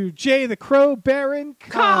you to Jay the Crow Baron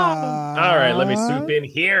Cobb. All right, let me swoop in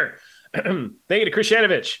here. Thank you to Chris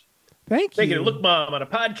Yanovich. Thank you. Thank you to Look Mom on a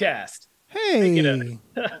podcast. Hey.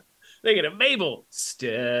 Thinking of Mabel.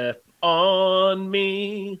 Step on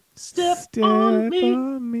me. Step on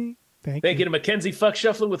me. Thank Thank you. you to Mackenzie Fuck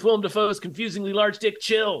Shuffling with Willem Dafoe's confusingly large dick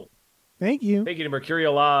chill. Thank you. Thank you to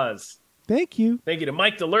Mercurial Oz. Thank you. Thank you to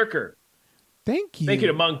Mike the Lurker. Thank you. Thank you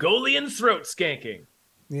to Mongolian Throat Skanking.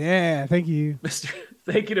 Yeah, thank you.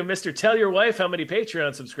 Thank you to Mr. Tell Your Wife how many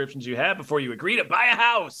Patreon subscriptions you have before you agree to buy a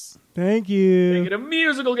house. Thank you. Thank you to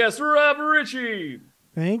musical guest Rob Ritchie.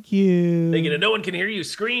 Thank you. Thank you to No One Can Hear You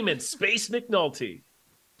Scream and Space McNulty.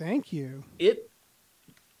 Thank you. It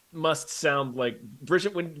must sound like,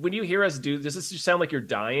 Bridgett, when you hear us does this just sound like you're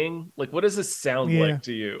dying? Like, what does this sound like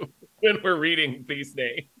to you when we're reading these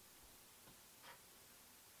names?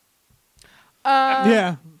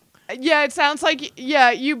 Yeah. Yeah, it sounds like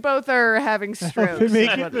you both are having strokes. Make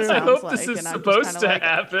is it what through. it I sounds hope like, this is and I'm just supposed kinda to like,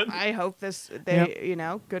 happen. I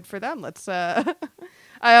hope good for them. Let's I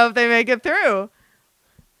hope they make it through.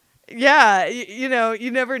 Yeah,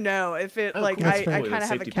 you never know if it Oh, like cool. I That's kind cool. of have a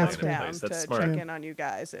Safety plan in countdown place. to That's smart. check in on you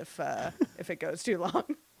guys if it goes too long.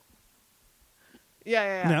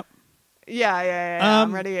 Yeah. Yep. Yeah.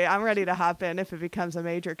 I'm ready to hop in if it becomes a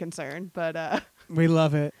major concern, but We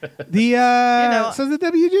love it. The so the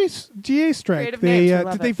WGA strike. Creative names, we They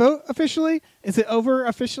love did they it. vote officially? Is it over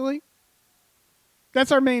officially?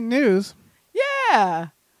 That's our main news. yeah.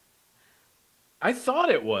 I thought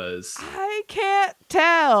it was. I can't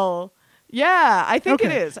tell. Yeah, I think it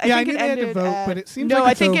Okay. is. Yeah, I think knew it they had to ended vote, at- but it seems no, like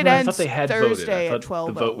I it's think it over. I I ends thought they had Thursday voted. at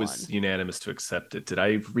 12. The vote was unanimous to accept it. Did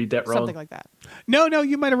I read that wrong? Something like that. No,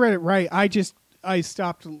 you might have read it right. I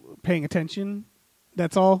stopped paying attention.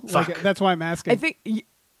 That's all. Fuck. Like, that's why I'm asking. I think.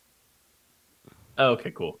 Oh, okay,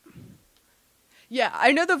 cool. Yeah,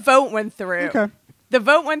 I know the vote went through. Okay. The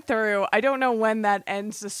vote went through. I don't know when that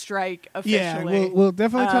ends the strike officially. Yeah, we'll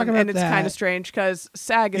definitely talk about and it's that. kind of strange because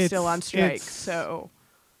SAG is still It's- on strike. it's- So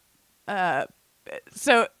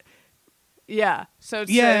Yeah, it's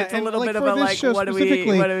a and, little like, bit of for a this like, show what do we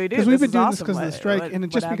specifically, do? because we've been is doing this awesome. because of the strike, What- and what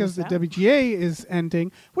just because the happens now? WGA is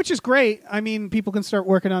ending, which is great. I mean, people can start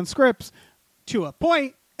working on scripts to a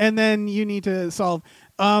point, and then you need to solve.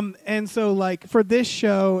 And so, like, for this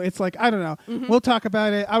show, it's like, I don't know. Mm-hmm. We'll talk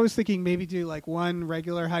about it. I was thinking maybe do like one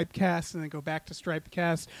regular hype cast and then go back to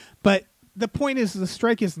STRIKEcast. But the point is, the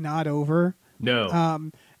strike is not over.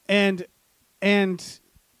 No. And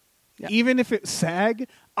Yeah. even if it's SAG,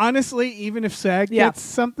 honestly, even if SAG Yeah. gets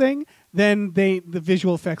something, then the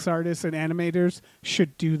visual effects artists and animators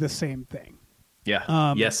should do the same thing.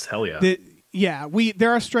 yeah. Yes, hell yeah.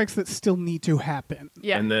 There are strikes that still need to happen.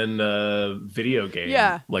 Yeah. And then video game.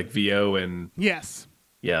 Yeah. Like VO and Yes.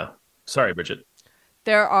 yeah. Sorry, Bridgett.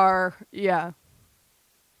 There are,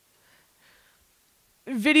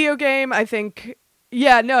 video game, I think.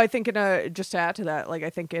 Yeah, no, I think just to add to that, like I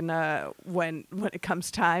think when it comes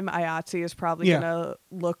time, IATSE is probably gonna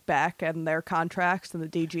look back at their contracts and the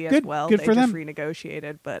DG as Good. well. Good they for just them.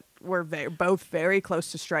 renegotiated, but we're both very close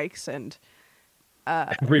to strikes, and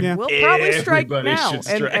Yeah. we'll probably strike Everybody now. should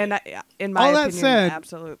strike. And in my All that opinion, said-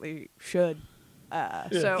 absolutely should.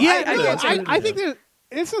 So Yeah, I no, get you. I think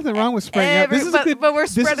there's nothing wrong with spreading out. This is a good, but we're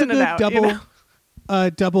this is a spreading it good out,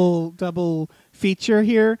 double feature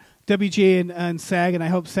here. WGA and SAG, and I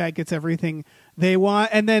hope SAG gets everything they want.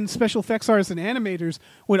 And then special effects artists and animators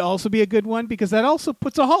would also be a good one because that also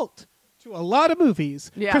puts a halt to a lot of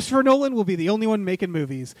movies. Yeah. Christopher Nolan will be the only one making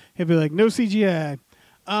movies. He'll be like, no CGI.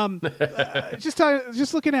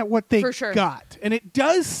 Just looking at what they For sure. got, and it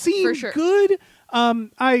does seem For sure. good.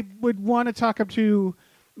 I would want to talk up to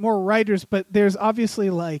more writers, but there's obviously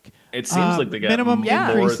like It seems like they got minimum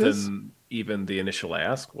more increases. than even the initial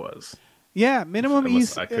ask was. Yeah, minimum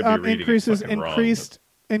Unless I could be reading it increases, fucking wrong,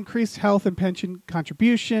 increased health and pension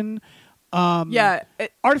contribution.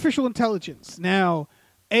 Artificial intelligence. Now,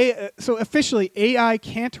 so officially, AI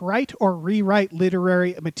can't write or rewrite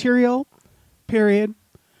literary material, period.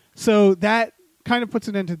 So that kind of puts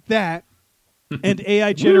an end to that. And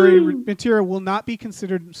AI-generated material will not be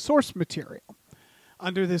considered source material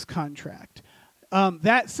under this contract.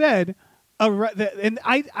 That said, and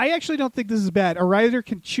I actually don't think this is bad. A writer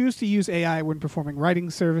can choose to use AI when performing writing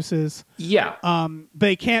services. Yeah. But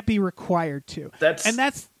they can't be required to.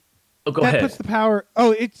 Oh, go that ahead. puts the power.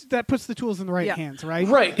 That puts the tools in the right hands, right?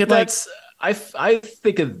 Right. 'Cause Like- that's I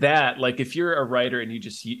think of that like if you're a writer and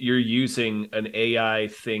you're using an AI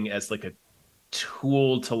thing as like a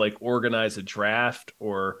tool to like organize a draft,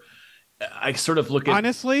 or I sort of look at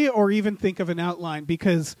honestly, or even think of an outline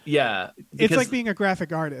because because it's like being a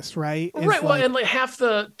graphic artist, right? It's right. Well, like- and like half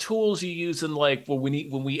the tools you use in like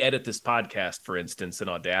when we edit this podcast, for instance, in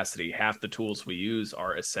Audacity, half the tools we use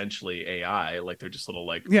are essentially AI. Like they're just little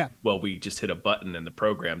like, Yeah. well, we just hit a button and the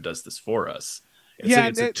program does this for us.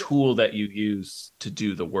 It's a tool that you use to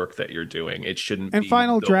do the work that you're doing. It shouldn't and be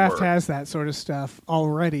Final the Draft work. has that sort of stuff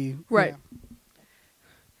already. Right.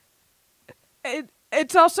 Yeah.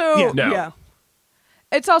 It's also Yeah. No. yeah.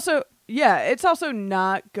 It's also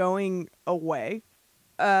not going away.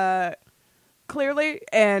 Clearly,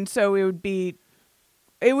 and so it would be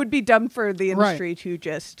dumb for the industry to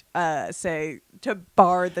just say to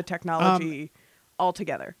bar the technology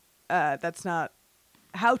altogether. That's not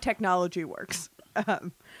how technology works.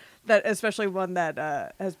 That especially one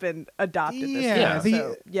that has been adopted. Yeah, this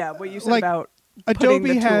way. What you said like, about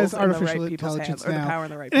Adobe the has tools in the artificial right people's intelligence hands, or now, the power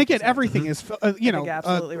in the right and again, people's hands. everything is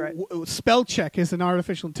absolutely right. Spell check is an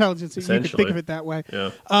artificial intelligence. You could think of it that way.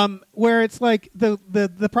 Yeah. Where it's like the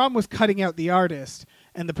problem was cutting out the artist,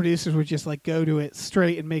 and the producers would just like go to it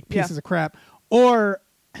straight and make pieces of crap. Or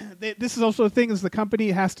this is also a thing: is the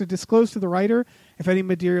company has to disclose to the writer if any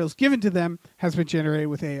materials given to them has been generated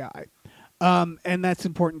with AI. And that's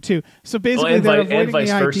important too. So basically, they're avoiding and vice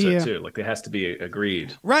the versa idea. too. Like, it has to be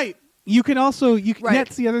agreed. Right. You can also Right.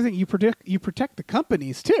 That's the other thing. You protect the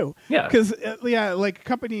companies too. Yeah. Because like a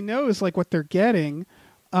company knows like what they're getting.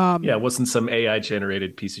 It wasn't some AI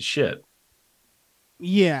generated piece of shit.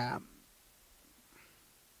 Yeah.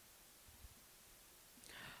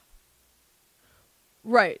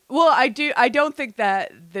 Right. Well, I don't think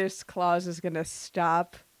that this clause is going to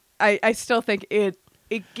stop. I still think it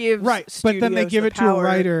gives but then they studios give the it to a power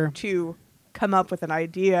writer to come up with an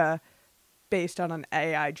idea based on an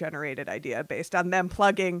AI generated idea, based on them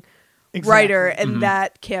plugging writer, and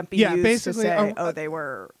that can't be used to basically, say, they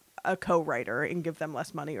were a co-writer, and give them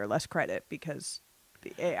less money or less credit because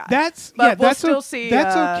the AI. That's but we'll that's still see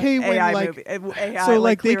that's okay when AI like movie, AI, so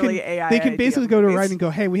like they clearly can AI they can basically go to a movies. writer and go,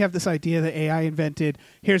 hey, we have this idea that AI invented.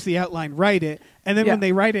 Here's the outline. Write it, and then Yeah. when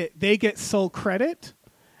they write it, they get sole credit,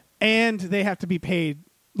 and they have to be paid.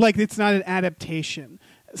 Like, it's not an adaptation,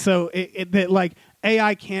 so that like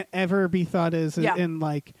AI can't ever be thought as in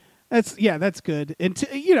like that's good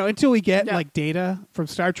until we get like data from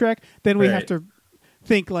Star Trek, then we have to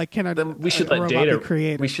think like Then we should a let robot data be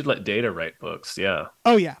created? We should let data write books. Yeah.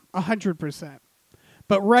 Oh yeah, 100%.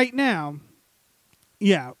 But right now,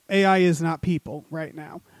 AI is not people right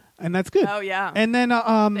now, and that's good. Oh yeah, And then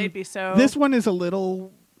they'd be so. this one is a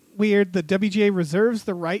little weird. The WGA reserves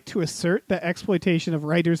the right to assert that exploitation of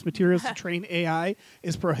writers' materials to train AI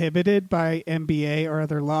is prohibited by MBA or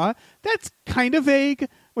other law. That's kind of vague,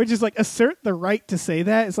 which is like assert the right to say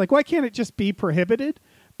that. It's like, why can't it just be prohibited?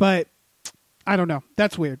 But I don't know.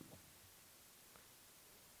 That's weird.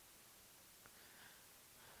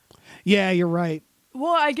 Yeah, you're right.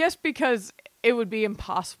 Well, I guess because it would be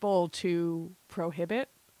impossible to prohibit,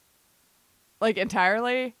 like,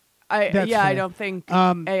 entirely. I fair. don't think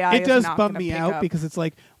AI. It does is not bum gonna me pick out up because it's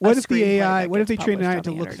like, what if the screenplay AI? that What if they gets train AI published to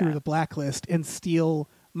on the look through internet. the blacklist and steal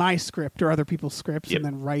my script or other people's scripts Yep. and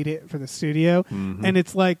then write it for the studio? Mhm. And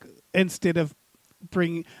it's like, instead of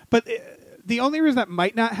bringing, but the only reason that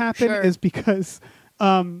might not happen Sure. is because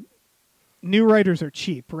new writers are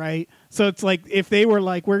cheap, right? So it's like if they were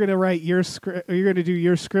like, we're gonna write your script, or you're gonna do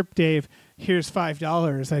your script, Dave. Here's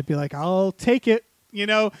 $5. I'd be like, I'll take it,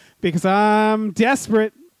 because I'm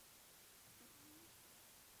desperate.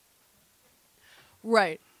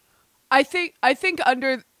 Right. I think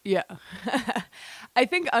under I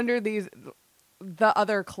think under the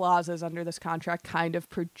other clauses under this contract kind of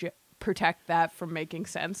protect that from making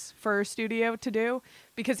sense for a studio to do,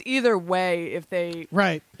 because either way, if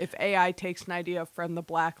AI takes an idea from the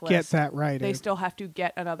blacklist, Get that writer. they still have to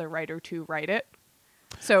get another writer to write it.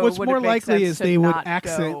 So What's would more it make likely sense is to they would not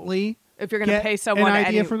accidentally if you're going to get pay someone an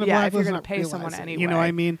idea from the if you're blacklist, going to not pay someone realize it. anyway. You know what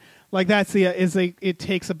I mean? Like that's it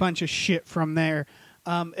takes a bunch of shit from there,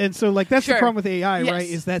 and so like that's the Sure. problem with AI, Yes. right?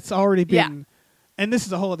 Is that's already been, Yeah. and this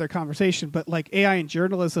is a whole other conversation. But like AI in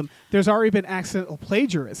journalism, there's already been accidental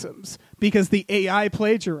plagiarisms because the AI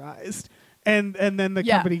plagiarized, and then the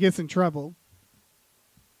company gets in trouble.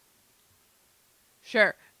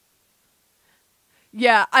 Sure.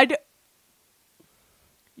 Yeah, I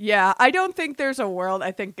don't think there's a world.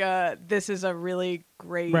 I think this is a really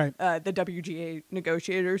great. Right. The WGA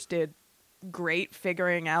negotiators did great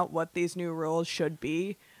figuring out what these new rules should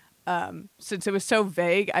be. Since it was so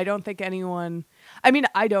vague, I don't think anyone. I mean,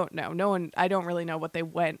 I don't know. No one. I don't really know what they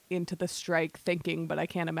went into the strike thinking, but I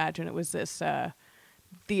can't imagine it was this. The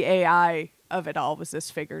AI of it all was this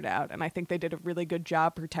figured out, and I think they did a really good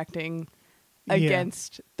job protecting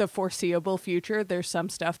against the foreseeable future. There's some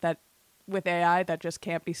stuff that with AI that just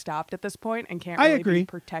can't be stopped at this point and can't really be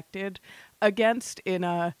protected against in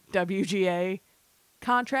a WGA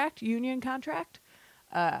contract, union contract.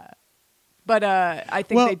 But I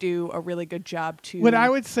think they do a really good job to. What I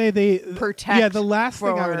would say they protect. Yeah, the last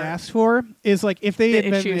thing I would ask for is like if they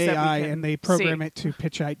invent an issues that we AI can and they program see it to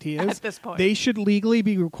pitch ideas. at this point. They should legally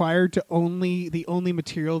be required to the only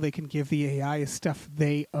material they can give the AI is stuff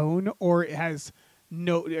they own or it has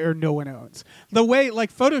no one owns. The way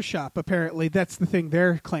like Photoshop, apparently that's the thing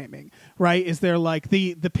they're claiming, right? Is they're like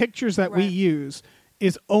the pictures that we use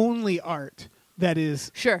is only art that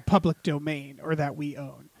is public domain or that we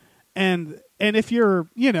own. And if you're,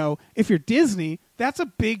 if you're Disney, that's a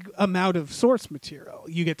big amount of source material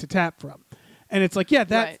you get to tap from. And it's like,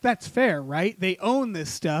 that's fair, right? They own this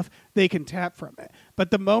stuff. They can tap from it. But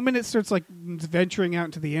the moment it starts like venturing out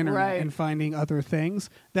into the internet and finding other things,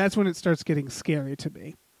 that's when it starts getting scary to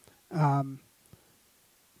me.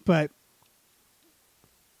 But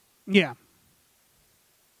yeah.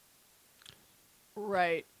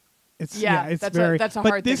 Right. It's that's very. That's a but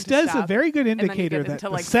hard this thing to does stop. a very good indicator that into, the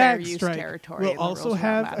like, SAG fair use strike territory will and the also rules around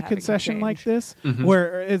have that a having to concession like change. this,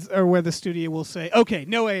 where the studio will say, "Okay,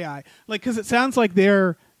 no AI," like because it sounds like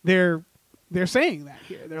they're saying that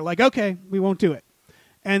here. They're like, "Okay, we won't do it,"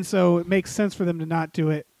 and so it makes sense for them to not do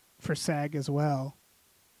it for SAG as well.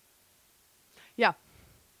 Yeah.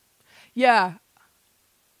 Yeah.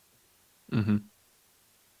 Mm-hmm.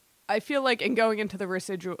 I feel like in going into the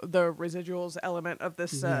residuals element of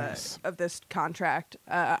this of this contract,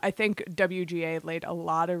 I think WGA laid a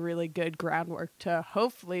lot of really good groundwork to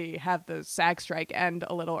hopefully have the SAG strike end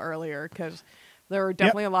a little earlier because there were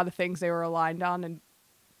definitely a lot of things they were aligned on, and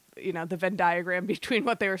the Venn diagram between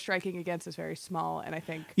what they were striking against is very small, and I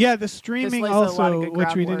think the streaming also,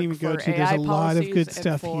 which we didn't even go to. There's AI a lot of good policies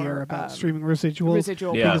stuff and here for, about streaming residuals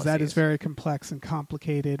residual because that policies. is very complex and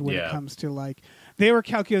complicated when it comes to like they were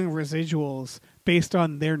calculating residuals based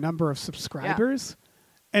on their number of subscribers,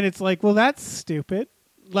 and it's like, well, that's stupid.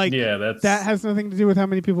 Like that has nothing to do with how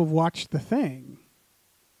many people have watched the thing.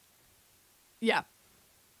 Yeah.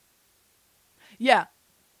 Yeah.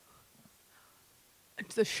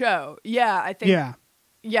 It's the show. Yeah, I think.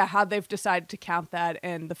 Yeah, how they've decided to count that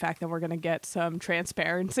and the fact that we're going to get some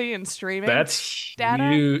transparency in streaming. That's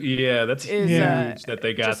data huge. Yeah, that's huge that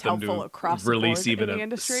they got just them helpful to across release the board even in the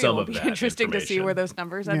industry. some It will of be that interesting to see where those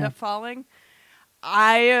numbers end up falling.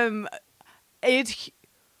 It's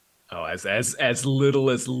as little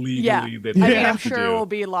as legally that I they mean, I'm have to sure do. it will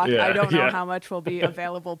be locked. Yeah, I don't know how much will be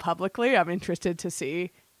available publicly. I'm interested to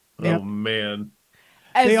see. Oh man.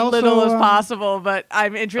 As They also, little as possible, but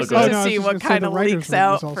I'm interested Oh, to no, I was see just what gonna say kind the of writers' leaks room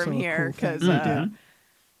out was also from a here. cool thing Because, they did.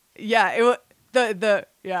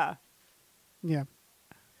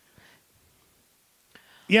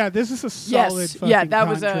 Yeah, this is a solid. Yes, fucking that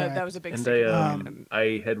was contract. a big. And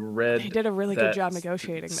I had read they did a really that good job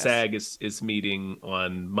negotiating this. SAG is meeting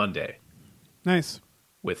on Monday Nice,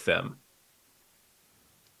 with them.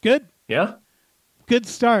 good, Yeah. good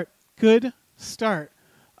start.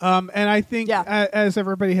 And I think, as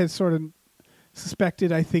everybody has sort of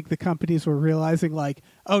suspected, I think the companies were realizing, like,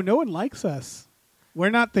 oh, no one likes us. We're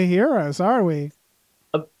not the heroes, are we?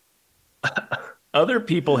 Other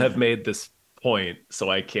people have made this point, so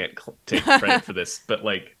I can't take credit for this, but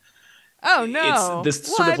like, oh no, it's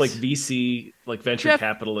this sort of like VC, like venture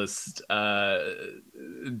capitalist,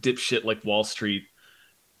 dipshit, like Wall Street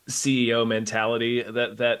CEO mentality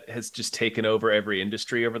that has just taken over every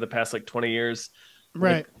industry over the past like 20 years.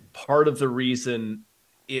 Right. Like, part of the reason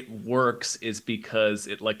it works is because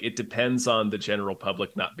it depends on the general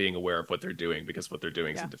public not being aware of what they're doing because what they're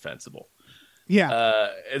doing is indefensible. Yeah.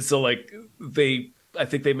 And so like I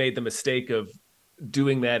think they made the mistake of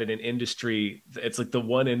doing that in an industry. It's like the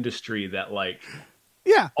one industry that like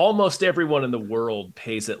almost everyone in the world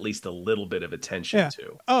pays at least a little bit of attention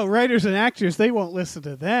to. Oh, writers and actors, they won't listen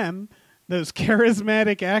to them. Those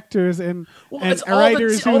charismatic actors and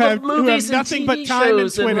writers who have nothing but time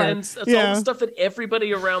and Twitter. That's all the stuff that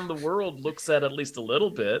everybody around the world looks at least a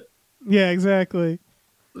little bit. Yeah, exactly.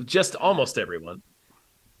 Just almost everyone.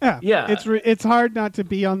 Yeah. It's hard not to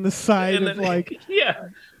be on the side of like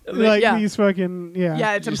these fucking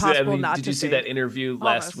it's impossible not to. Did you see that interview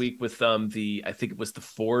last week with I think it was the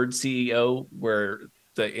Ford CEO where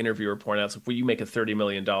the interviewer pointed out, well, you make a $30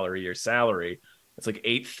 million a year salary. It's like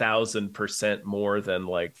 8,000% more than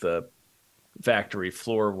like the factory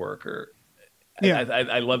floor worker. Yeah,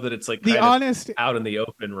 I love that it's like the honest out in the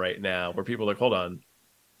open right now, where people are like, hold on,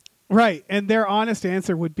 right? And their honest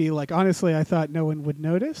answer would be like, honestly, I thought no one would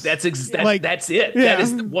notice. That's that's it. Yeah. That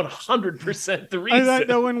is 100% the reason. I thought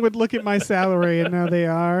no one would look at my salary, and now they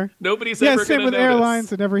are. Nobody's ever same gonna with notice.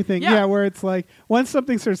 Airlines and everything. Yeah, where it's like once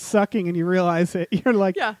something starts sucking and you realize it, you're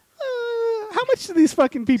like, how much do these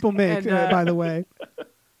fucking people make, by the way?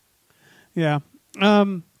 Yeah.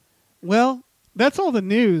 Well, that's all the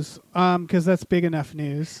news, because that's big enough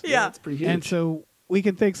news. Yeah. It's pretty huge. And so we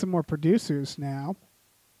can thank some more producers now.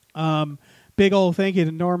 Big old thank you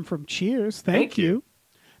to Norm from Cheers. Thank you.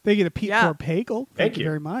 Thank you to Pete Torpagel. Thank you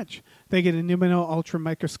very much. Thank you to Numino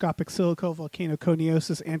Ultramicroscopic Silico Volcano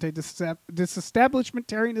Coniosis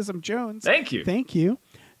Anti-Disestablishmentarianism Jones. Thank you. Thank you.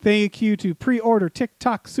 Thank you to pre-order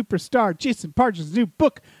TikTok superstar Jason Parge's new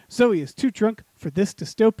book, Zoe is Too Drunk for This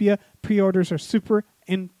Dystopia. Pre-orders are super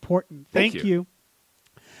important. Thank you.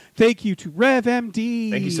 Thank you to RevMD.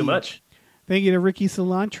 Thank you so much. Thank you to Ricky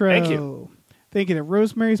Cilantro. Thank you. Thank you to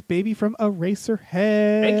Rosemary's Baby from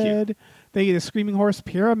Eraserhead. Thank you. Thank you to Screaming Horse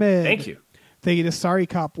Pyramid. Thank you. Thank you to Sorry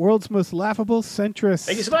Cop, world's most laughable centrist.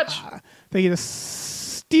 Thank you so much. Thank you to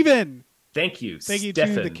Steven. Thank you. Thank you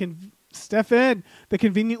Stefan. to Stefan, the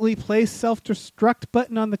conveniently placed self-destruct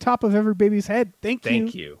button on the top of every baby's head. Thank you.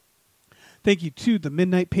 Thank you. Thank you to the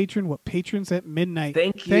Midnight Patron. What patrons at midnight?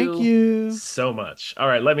 Thank you. Thank you so much. All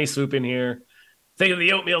right, let me swoop in here. Thank you to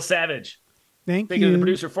the Oatmeal Savage. Thank you to the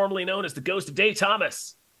producer formerly known as the Ghost of Dave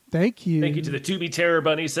Thomas. Thank you. Thank you to the To Be Terror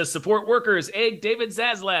Bunny. Says support workers. Egg David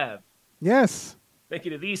Zaslav. Yes. Thank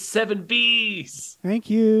you to these 7 Bs. Thank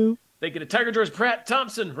you. Thank you to Tiger George Pratt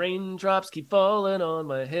Thompson. Raindrops keep falling on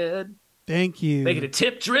my head. Thank you. Thank you to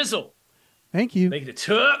Tip Drizzle. Thank you. Thank you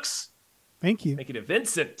to Tux. Thank you. Thank you to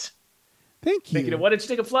Vincent. Thank you. Thank you to Why Did You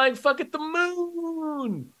Take a Flying Fuck at the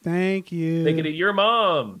Moon? Thank you. Thank you to Your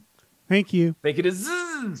Mom. Thank you. Thank you to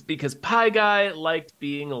Zzz, because Pie Guy liked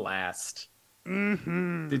being last.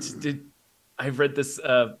 Mm-hmm. Did I read this? We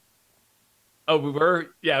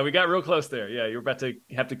got real close there. Yeah, you're about to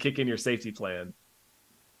have to kick in your safety plan.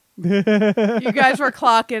 You guys were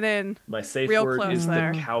clocking in. My safe real word close is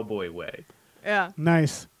there. the cowboy way. Yeah.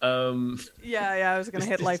 Nice. Yeah, I was gonna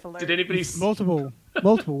hit life alert. Did anybody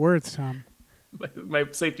multiple words, Tom? My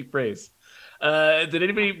safety phrase. Did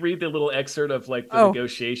anybody read the little excerpt of like the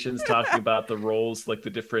negotiations talking about the roles like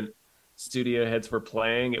the different studio heads were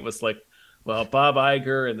playing? It was like, well, Bob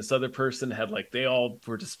Iger and this other person had like they all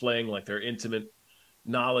were displaying like their intimate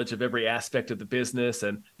knowledge of every aspect of the business,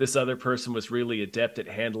 and this other person was really adept at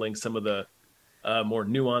handling some of the more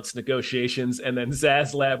nuanced negotiations, and then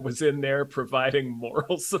Zaslav was in there providing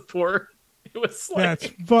moral support. It was like that's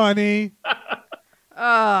funny.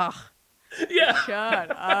 Ugh. Yeah.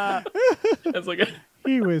 Shut up. It's like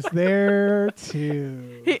he was there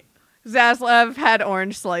too. Zaslav had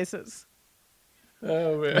orange slices.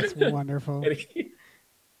 Oh man, that's wonderful.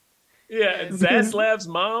 Yeah, and Zaslav's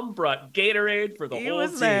mom brought Gatorade for the whole team. He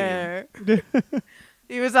was there.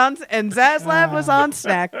 He was on, and Zaslav was on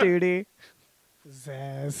snack duty.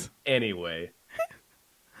 Zaz. Anyway.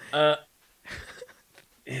 Yeah.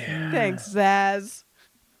 Thanks, Zaz.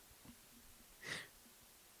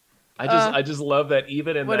 I just love that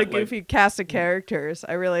even in what that a goofy cast of characters.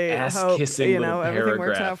 I really hope kissing everything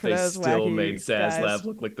works out for they those still wacky made Zaslav guys.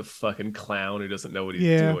 look like the fucking clown who doesn't know what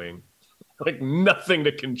he's doing. Like nothing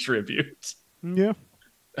to contribute. Yeah.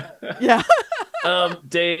 Yeah.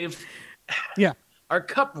 Dave. Yeah. Our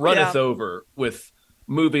cup runneth over with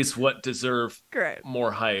movies what deserve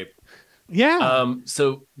more hype. Yeah.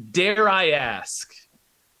 So dare I ask?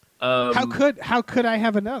 How could I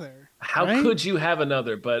have another? How could you have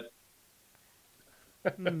another? But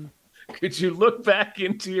could you look back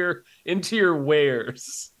into your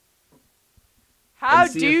wares? How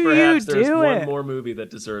do you there's do one it? more movie that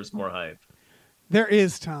deserves more hype. There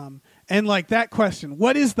is, Tom. And like that question,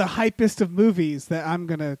 what is the hypest of movies that I'm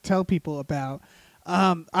going to tell people about?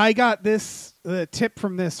 I got this tip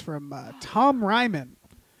from Tom Ryman,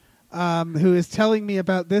 who is telling me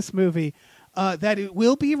about this movie, that it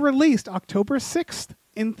will be released October 6th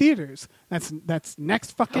in theaters. That's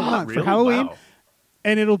next fucking month really? for Halloween. Wow.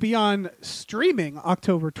 And it'll be on streaming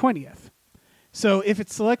October 20th. So if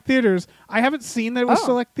it's select theaters, I haven't seen that it was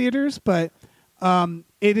select theaters, but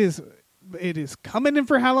it is coming in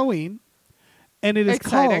for Halloween, and it is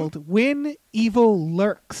called When Evil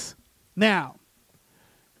Lurks. Now,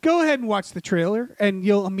 go ahead and watch the trailer, and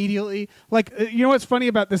you'll immediately you know what's funny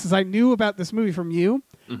about this is I knew about this movie from you.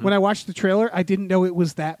 Mm-hmm. When I watched the trailer, I didn't know it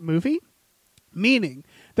was that movie, meaning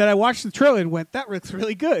that I watched the trailer and went, that looks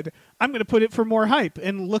really good. I'm going to put it for more hype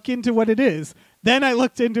and look into what it is. Then I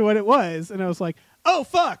looked into what it was, and I was like, oh,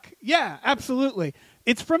 fuck. Yeah, absolutely.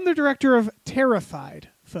 It's from the director of Terrified,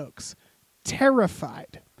 folks.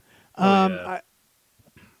 Terrified. Not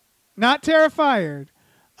Terrified.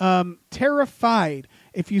 Terrified.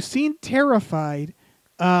 If you've seen Terrified,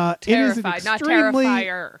 it is an extremely not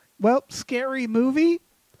Terrifier. Well, scary movie.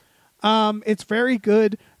 It's very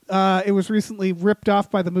good. It was recently ripped off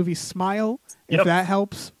by the movie Smile, if that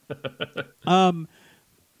helps.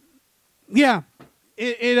 Yeah,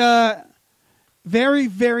 Very,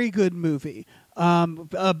 very good movie.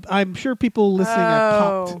 I'm sure people listening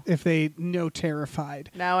are pumped if they know Terrified.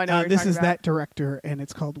 Now I know what you're this talking is about. that director, and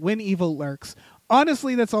it's called When Evil Lurks.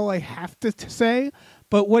 Honestly, that's all I have to say.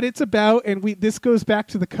 But what it's about, and this goes back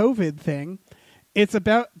to the COVID thing, it's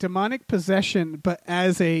about demonic possession, but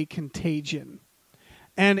as a contagion.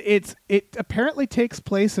 And it apparently takes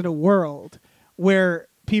place in a world where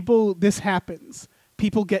this happens.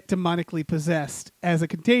 People get demonically possessed as a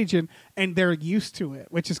contagion, and they're used to it,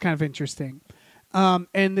 which is kind of interesting.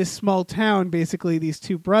 And this small town, basically, these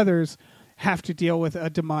two brothers have to deal with a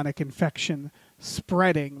demonic infection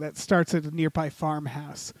spreading that starts at a nearby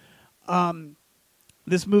farmhouse.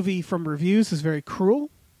 This movie, from reviews, is very cruel.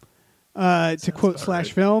 To quote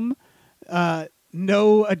 /film,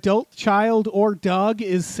 no adult, child, or dog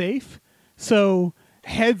is safe. So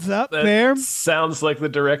heads up That there. sounds like the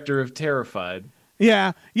director of Terrified.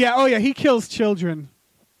 Yeah. Oh, yeah. He kills children.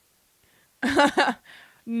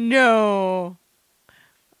 No.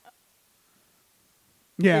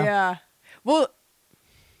 Yeah. Well,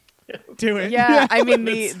 Do it. yeah. I mean,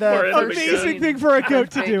 It's the more first amazing scene thing for a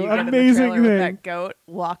goat to that do. you get in the Amazing trailer with thing. that goat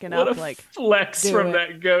walking What up a like flex do from it.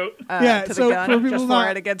 that goat. Yeah, to the so gun, for people just not-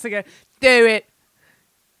 for it against the gun. Do it.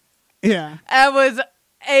 Yeah. That was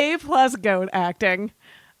A+ goat acting.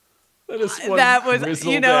 That is one That was,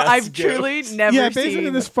 grizzled-ass I've goat. truly never Yeah, seen basically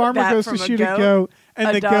this farmer that goes to from shoot a goat, and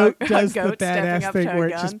a the dog- goat does a the goat stepping badass up thing to a where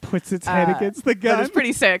it gun. just puts its head against the That gun. was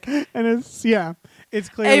pretty sick. And it's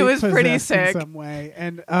clearly It was pretty possessed sick. in some way.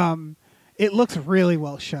 And it looks really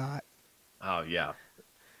well shot. Oh, yeah.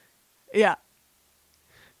 Yeah.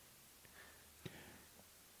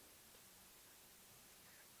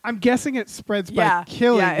 I'm guessing it spreads by Yeah.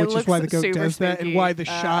 killing, Yeah, it which is why the looks goat super does that, and spooky. why the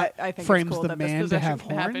shot I think it's frames cool the that this man to possession have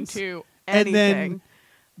can happen horns. to And anything.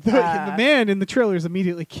 then the man in the trailer is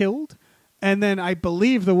immediately killed, and then I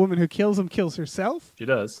believe the woman who kills him kills herself. She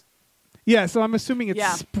does. Yeah, so I'm assuming it's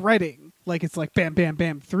Yeah. spreading, like it's like bam, bam,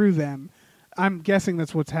 bam through them. I'm guessing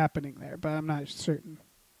that's what's happening there, but I'm not certain.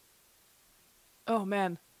 Oh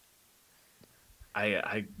man.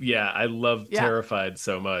 I love Yeah. Terrified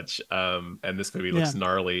so much. And this movie looks Yeah.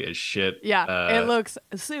 gnarly as shit. Yeah, it looks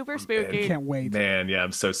super spooky. Can't wait. Man, yeah,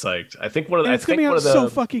 I'm so psyched. I think one of the And it's coming out so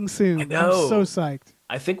fucking soon. I know. I'm so psyched.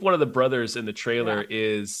 I think one of the brothers in the trailer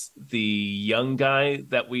is the young guy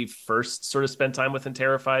that we first sort of spent time with in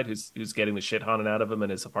Terrified, who's getting the shit haunted out of him in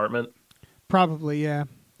his apartment. Probably, yeah.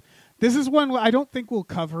 This is one I don't think we'll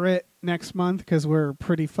cover it next month because we're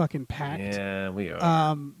pretty fucking packed. Yeah, we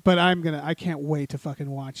are. But I can't wait to fucking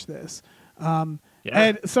watch this. Yeah.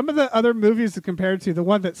 And some of the other movies to compare it to, the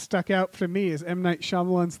one that stuck out for me is M. Night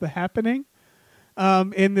Shyamalan's The Happening.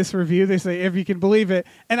 In this review, they say, if you can believe it.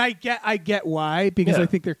 And I get why, because Yeah. I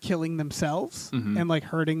think they're killing themselves Mhm. and like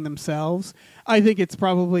hurting themselves. I think it's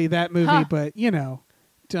probably that movie, but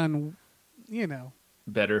done,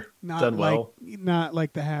 Better. not Done like well. not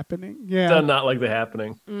like The Happening. Yeah. Done not like The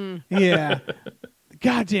Happening. Yeah.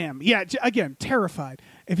 Goddamn. Yeah. Again, Terrified.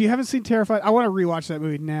 If you haven't seen Terrified, I want to rewatch that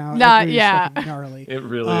movie now. That movie is yeah. fucking gnarly. It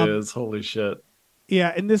really is. Holy shit.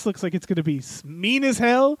 Yeah, and this looks like it's going to be mean as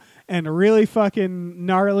hell and really fucking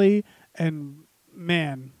gnarly and,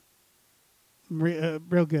 man,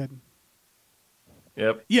 real good.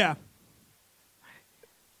 Yep. Yeah.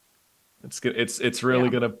 It's good. It's really Yeah.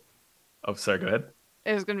 gonna. Oh, sorry. Go ahead.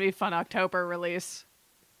 It was going to be a fun October release.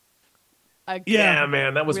 Yeah,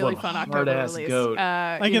 man, that was really one fun hard October ass release. goat.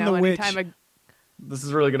 Like in The Witch. anytime This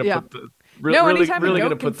is really gonna Yeah. put the No, really anytime a really goat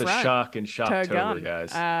gonna can put the front shock in to a Shocktober, gun,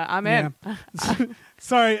 guys. I'm in.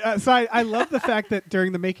 Sorry, I love the fact that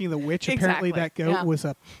during the making of The Witch, apparently Exactly, that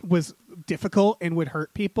goat was difficult and would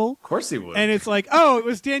hurt people. Of course he would. And it's like, oh, it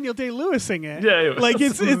was Daniel Day-Lewising it. Yeah, it like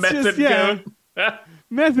was it's method just goat.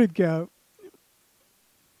 method goat.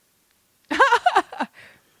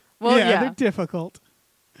 Well, yeah, yeah. they're difficult.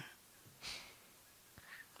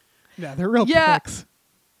 Yeah, they're real Yeah. pricks.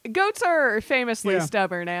 Goats are famously Yeah.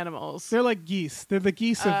 stubborn animals. They're like geese. They're the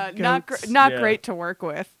geese of Not goats. not Yeah. great to work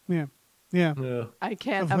with. Yeah. Yeah. I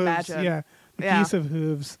can't Of hooves. imagine. Yeah, the Yeah. geese of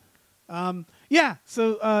hooves. Yeah.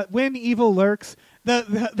 So when evil lurks, the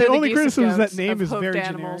They're the only geese of criticism is that goats, name of is hoofed very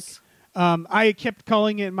animals. generic. I kept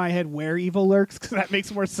calling it in my head where evil lurks because that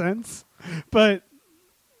makes more sense. But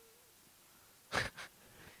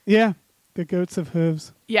yeah, the goats of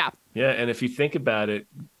hooves. Yeah. Yeah, and if you think about it,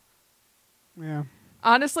 Yeah.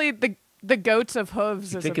 Honestly, the goats of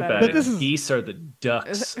hooves is think a better. about But this it. is- Geese are the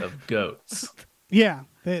ducks of goats. Yeah,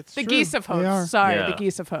 it's the true. geese of They are. hooves. Sorry, Yeah, the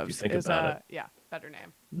geese of you hooves think is about it. yeah, better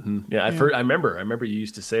name. Yeah, Yeah. I remember you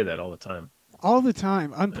used to say that all the time. All the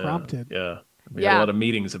time, unprompted. Yeah. We had Yeah. a lot of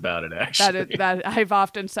meetings about it, actually. That I've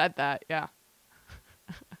often said that. Yeah.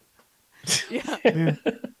 Yeah. Yeah.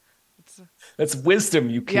 That's wisdom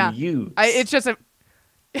you can use. It's just a.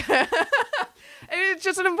 It's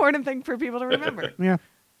just an important thing for people to remember. Yeah.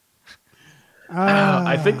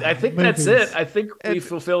 I think that's movies. it. I think we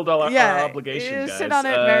fulfilled all our obligation, guys. Sit on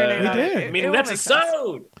it, marinate We on did. it. Meaning will that's make a sense.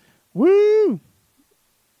 episode. Woo!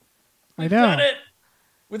 I know. Done it.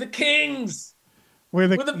 We're the kings. We're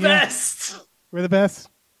the best. We're the best.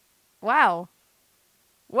 Wow.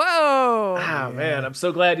 Whoa. Ah, man, I'm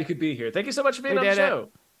so glad you could be here. Thank you so much for being We on the did it. show.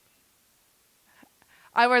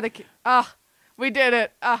 We did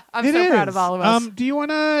it. I'm It so proud is. of all of us. Do you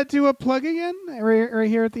want to do a plug again right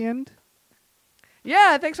here at the end?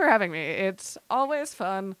 Yeah, thanks for having me. It's always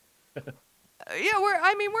fun.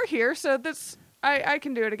 We're here, so this I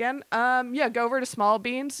can do it again. Go over to Small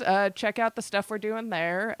Beans, check out the stuff we're doing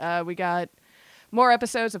there. We got more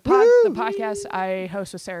episodes of the podcast I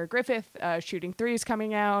host with Sarah Griffith, Shooting Threes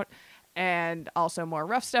coming out, and also more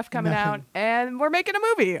rough stuff coming out. And we're making a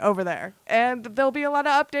movie over there, and there'll be a lot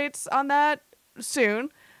of updates on that soon,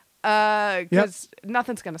 because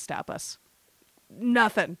nothing's gonna stop us.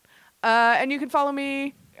 Nothing. And you can follow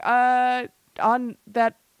me on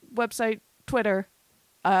that website, Twitter,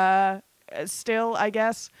 still, I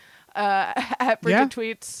guess, at Bridgett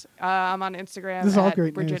Tweets. I'm on Instagram This is all at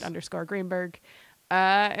great Bridgett news. _Greenberg.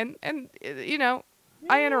 And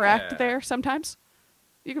I interact there sometimes.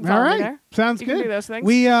 You can follow All right. me there. Sounds You good. can do those things.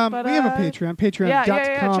 We have But, a Patreon,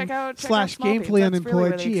 patreon.com Check out /gamefully Small Beans. That's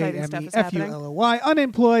unemployed, really exciting stuff is GAMEFULLY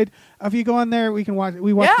unemployed. If you go on there, we watch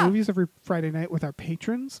Yeah. movies every Friday night with our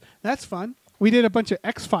patrons. That's fun. We did a bunch of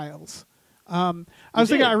X-Files. I was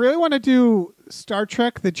thinking I really want to do Star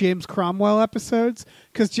Trek, the James Cromwell episodes,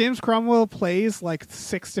 because James Cromwell plays like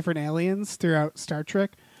 6 different aliens throughout Star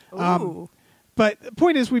Trek. Ooh. But the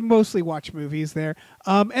point is, we mostly watch movies there.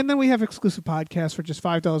 And then we have exclusive podcasts for just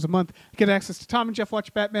 $5 a month. Get access to Tom and Jeff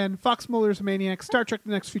Watch Batman, Fox Mulder's a Maniac, Star Trek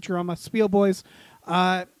The Next Futurama, Spiel Boys.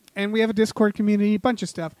 And we have a Discord community, a bunch of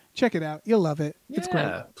stuff. Check it out. You'll love it. It's great.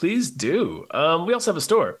 Yeah, please do. We also have a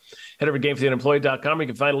store. Head over to GameFullyUnemployed.com where you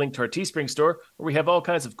can find a link to our Teespring store where we have all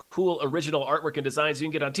kinds of cool original artwork and designs you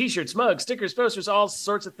can get on t-shirts, mugs, stickers, posters, all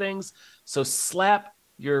sorts of things. So slap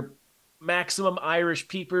your maximum Irish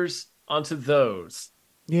peepers onto those.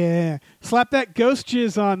 Yeah. Slap that ghost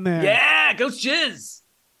jizz on there. Yeah, ghost jizz.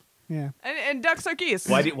 Yeah. And ducks are geese.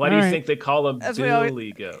 Why do you All right. think they call them As we always-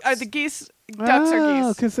 billy ghosts? The geese, ducks are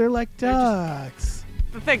geese. because they're like ducks.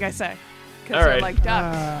 The thing I say. Because All they're right. like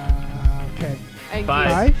ducks. Okay. And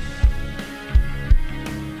Bye. geese. Bye.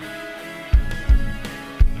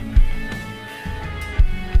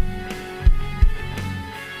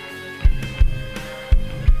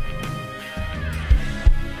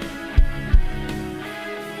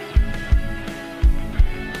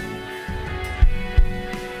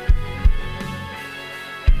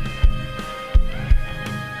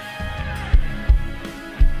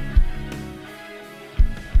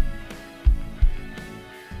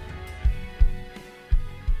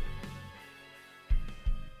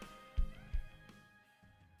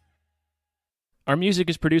 Our music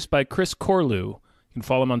is produced by Chris Corlew. You can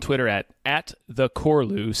follow him on Twitter at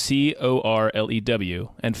 @thecorlew, CORLEW,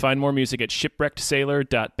 and find more music at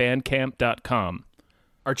shipwreckedsailor.bandcamp.com.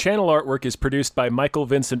 Our channel artwork is produced by Michael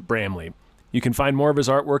Vincent Bramley. You can find more of his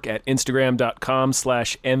artwork at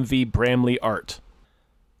instagram.com/mvbramleyart.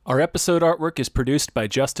 Our episode artwork is produced by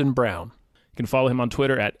Justin Brown. You can follow him on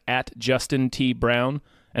Twitter at @JustinTBrown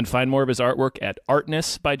and find more of his artwork at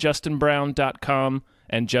artnessbyjustinbrown.com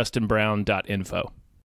and justinbrown.info.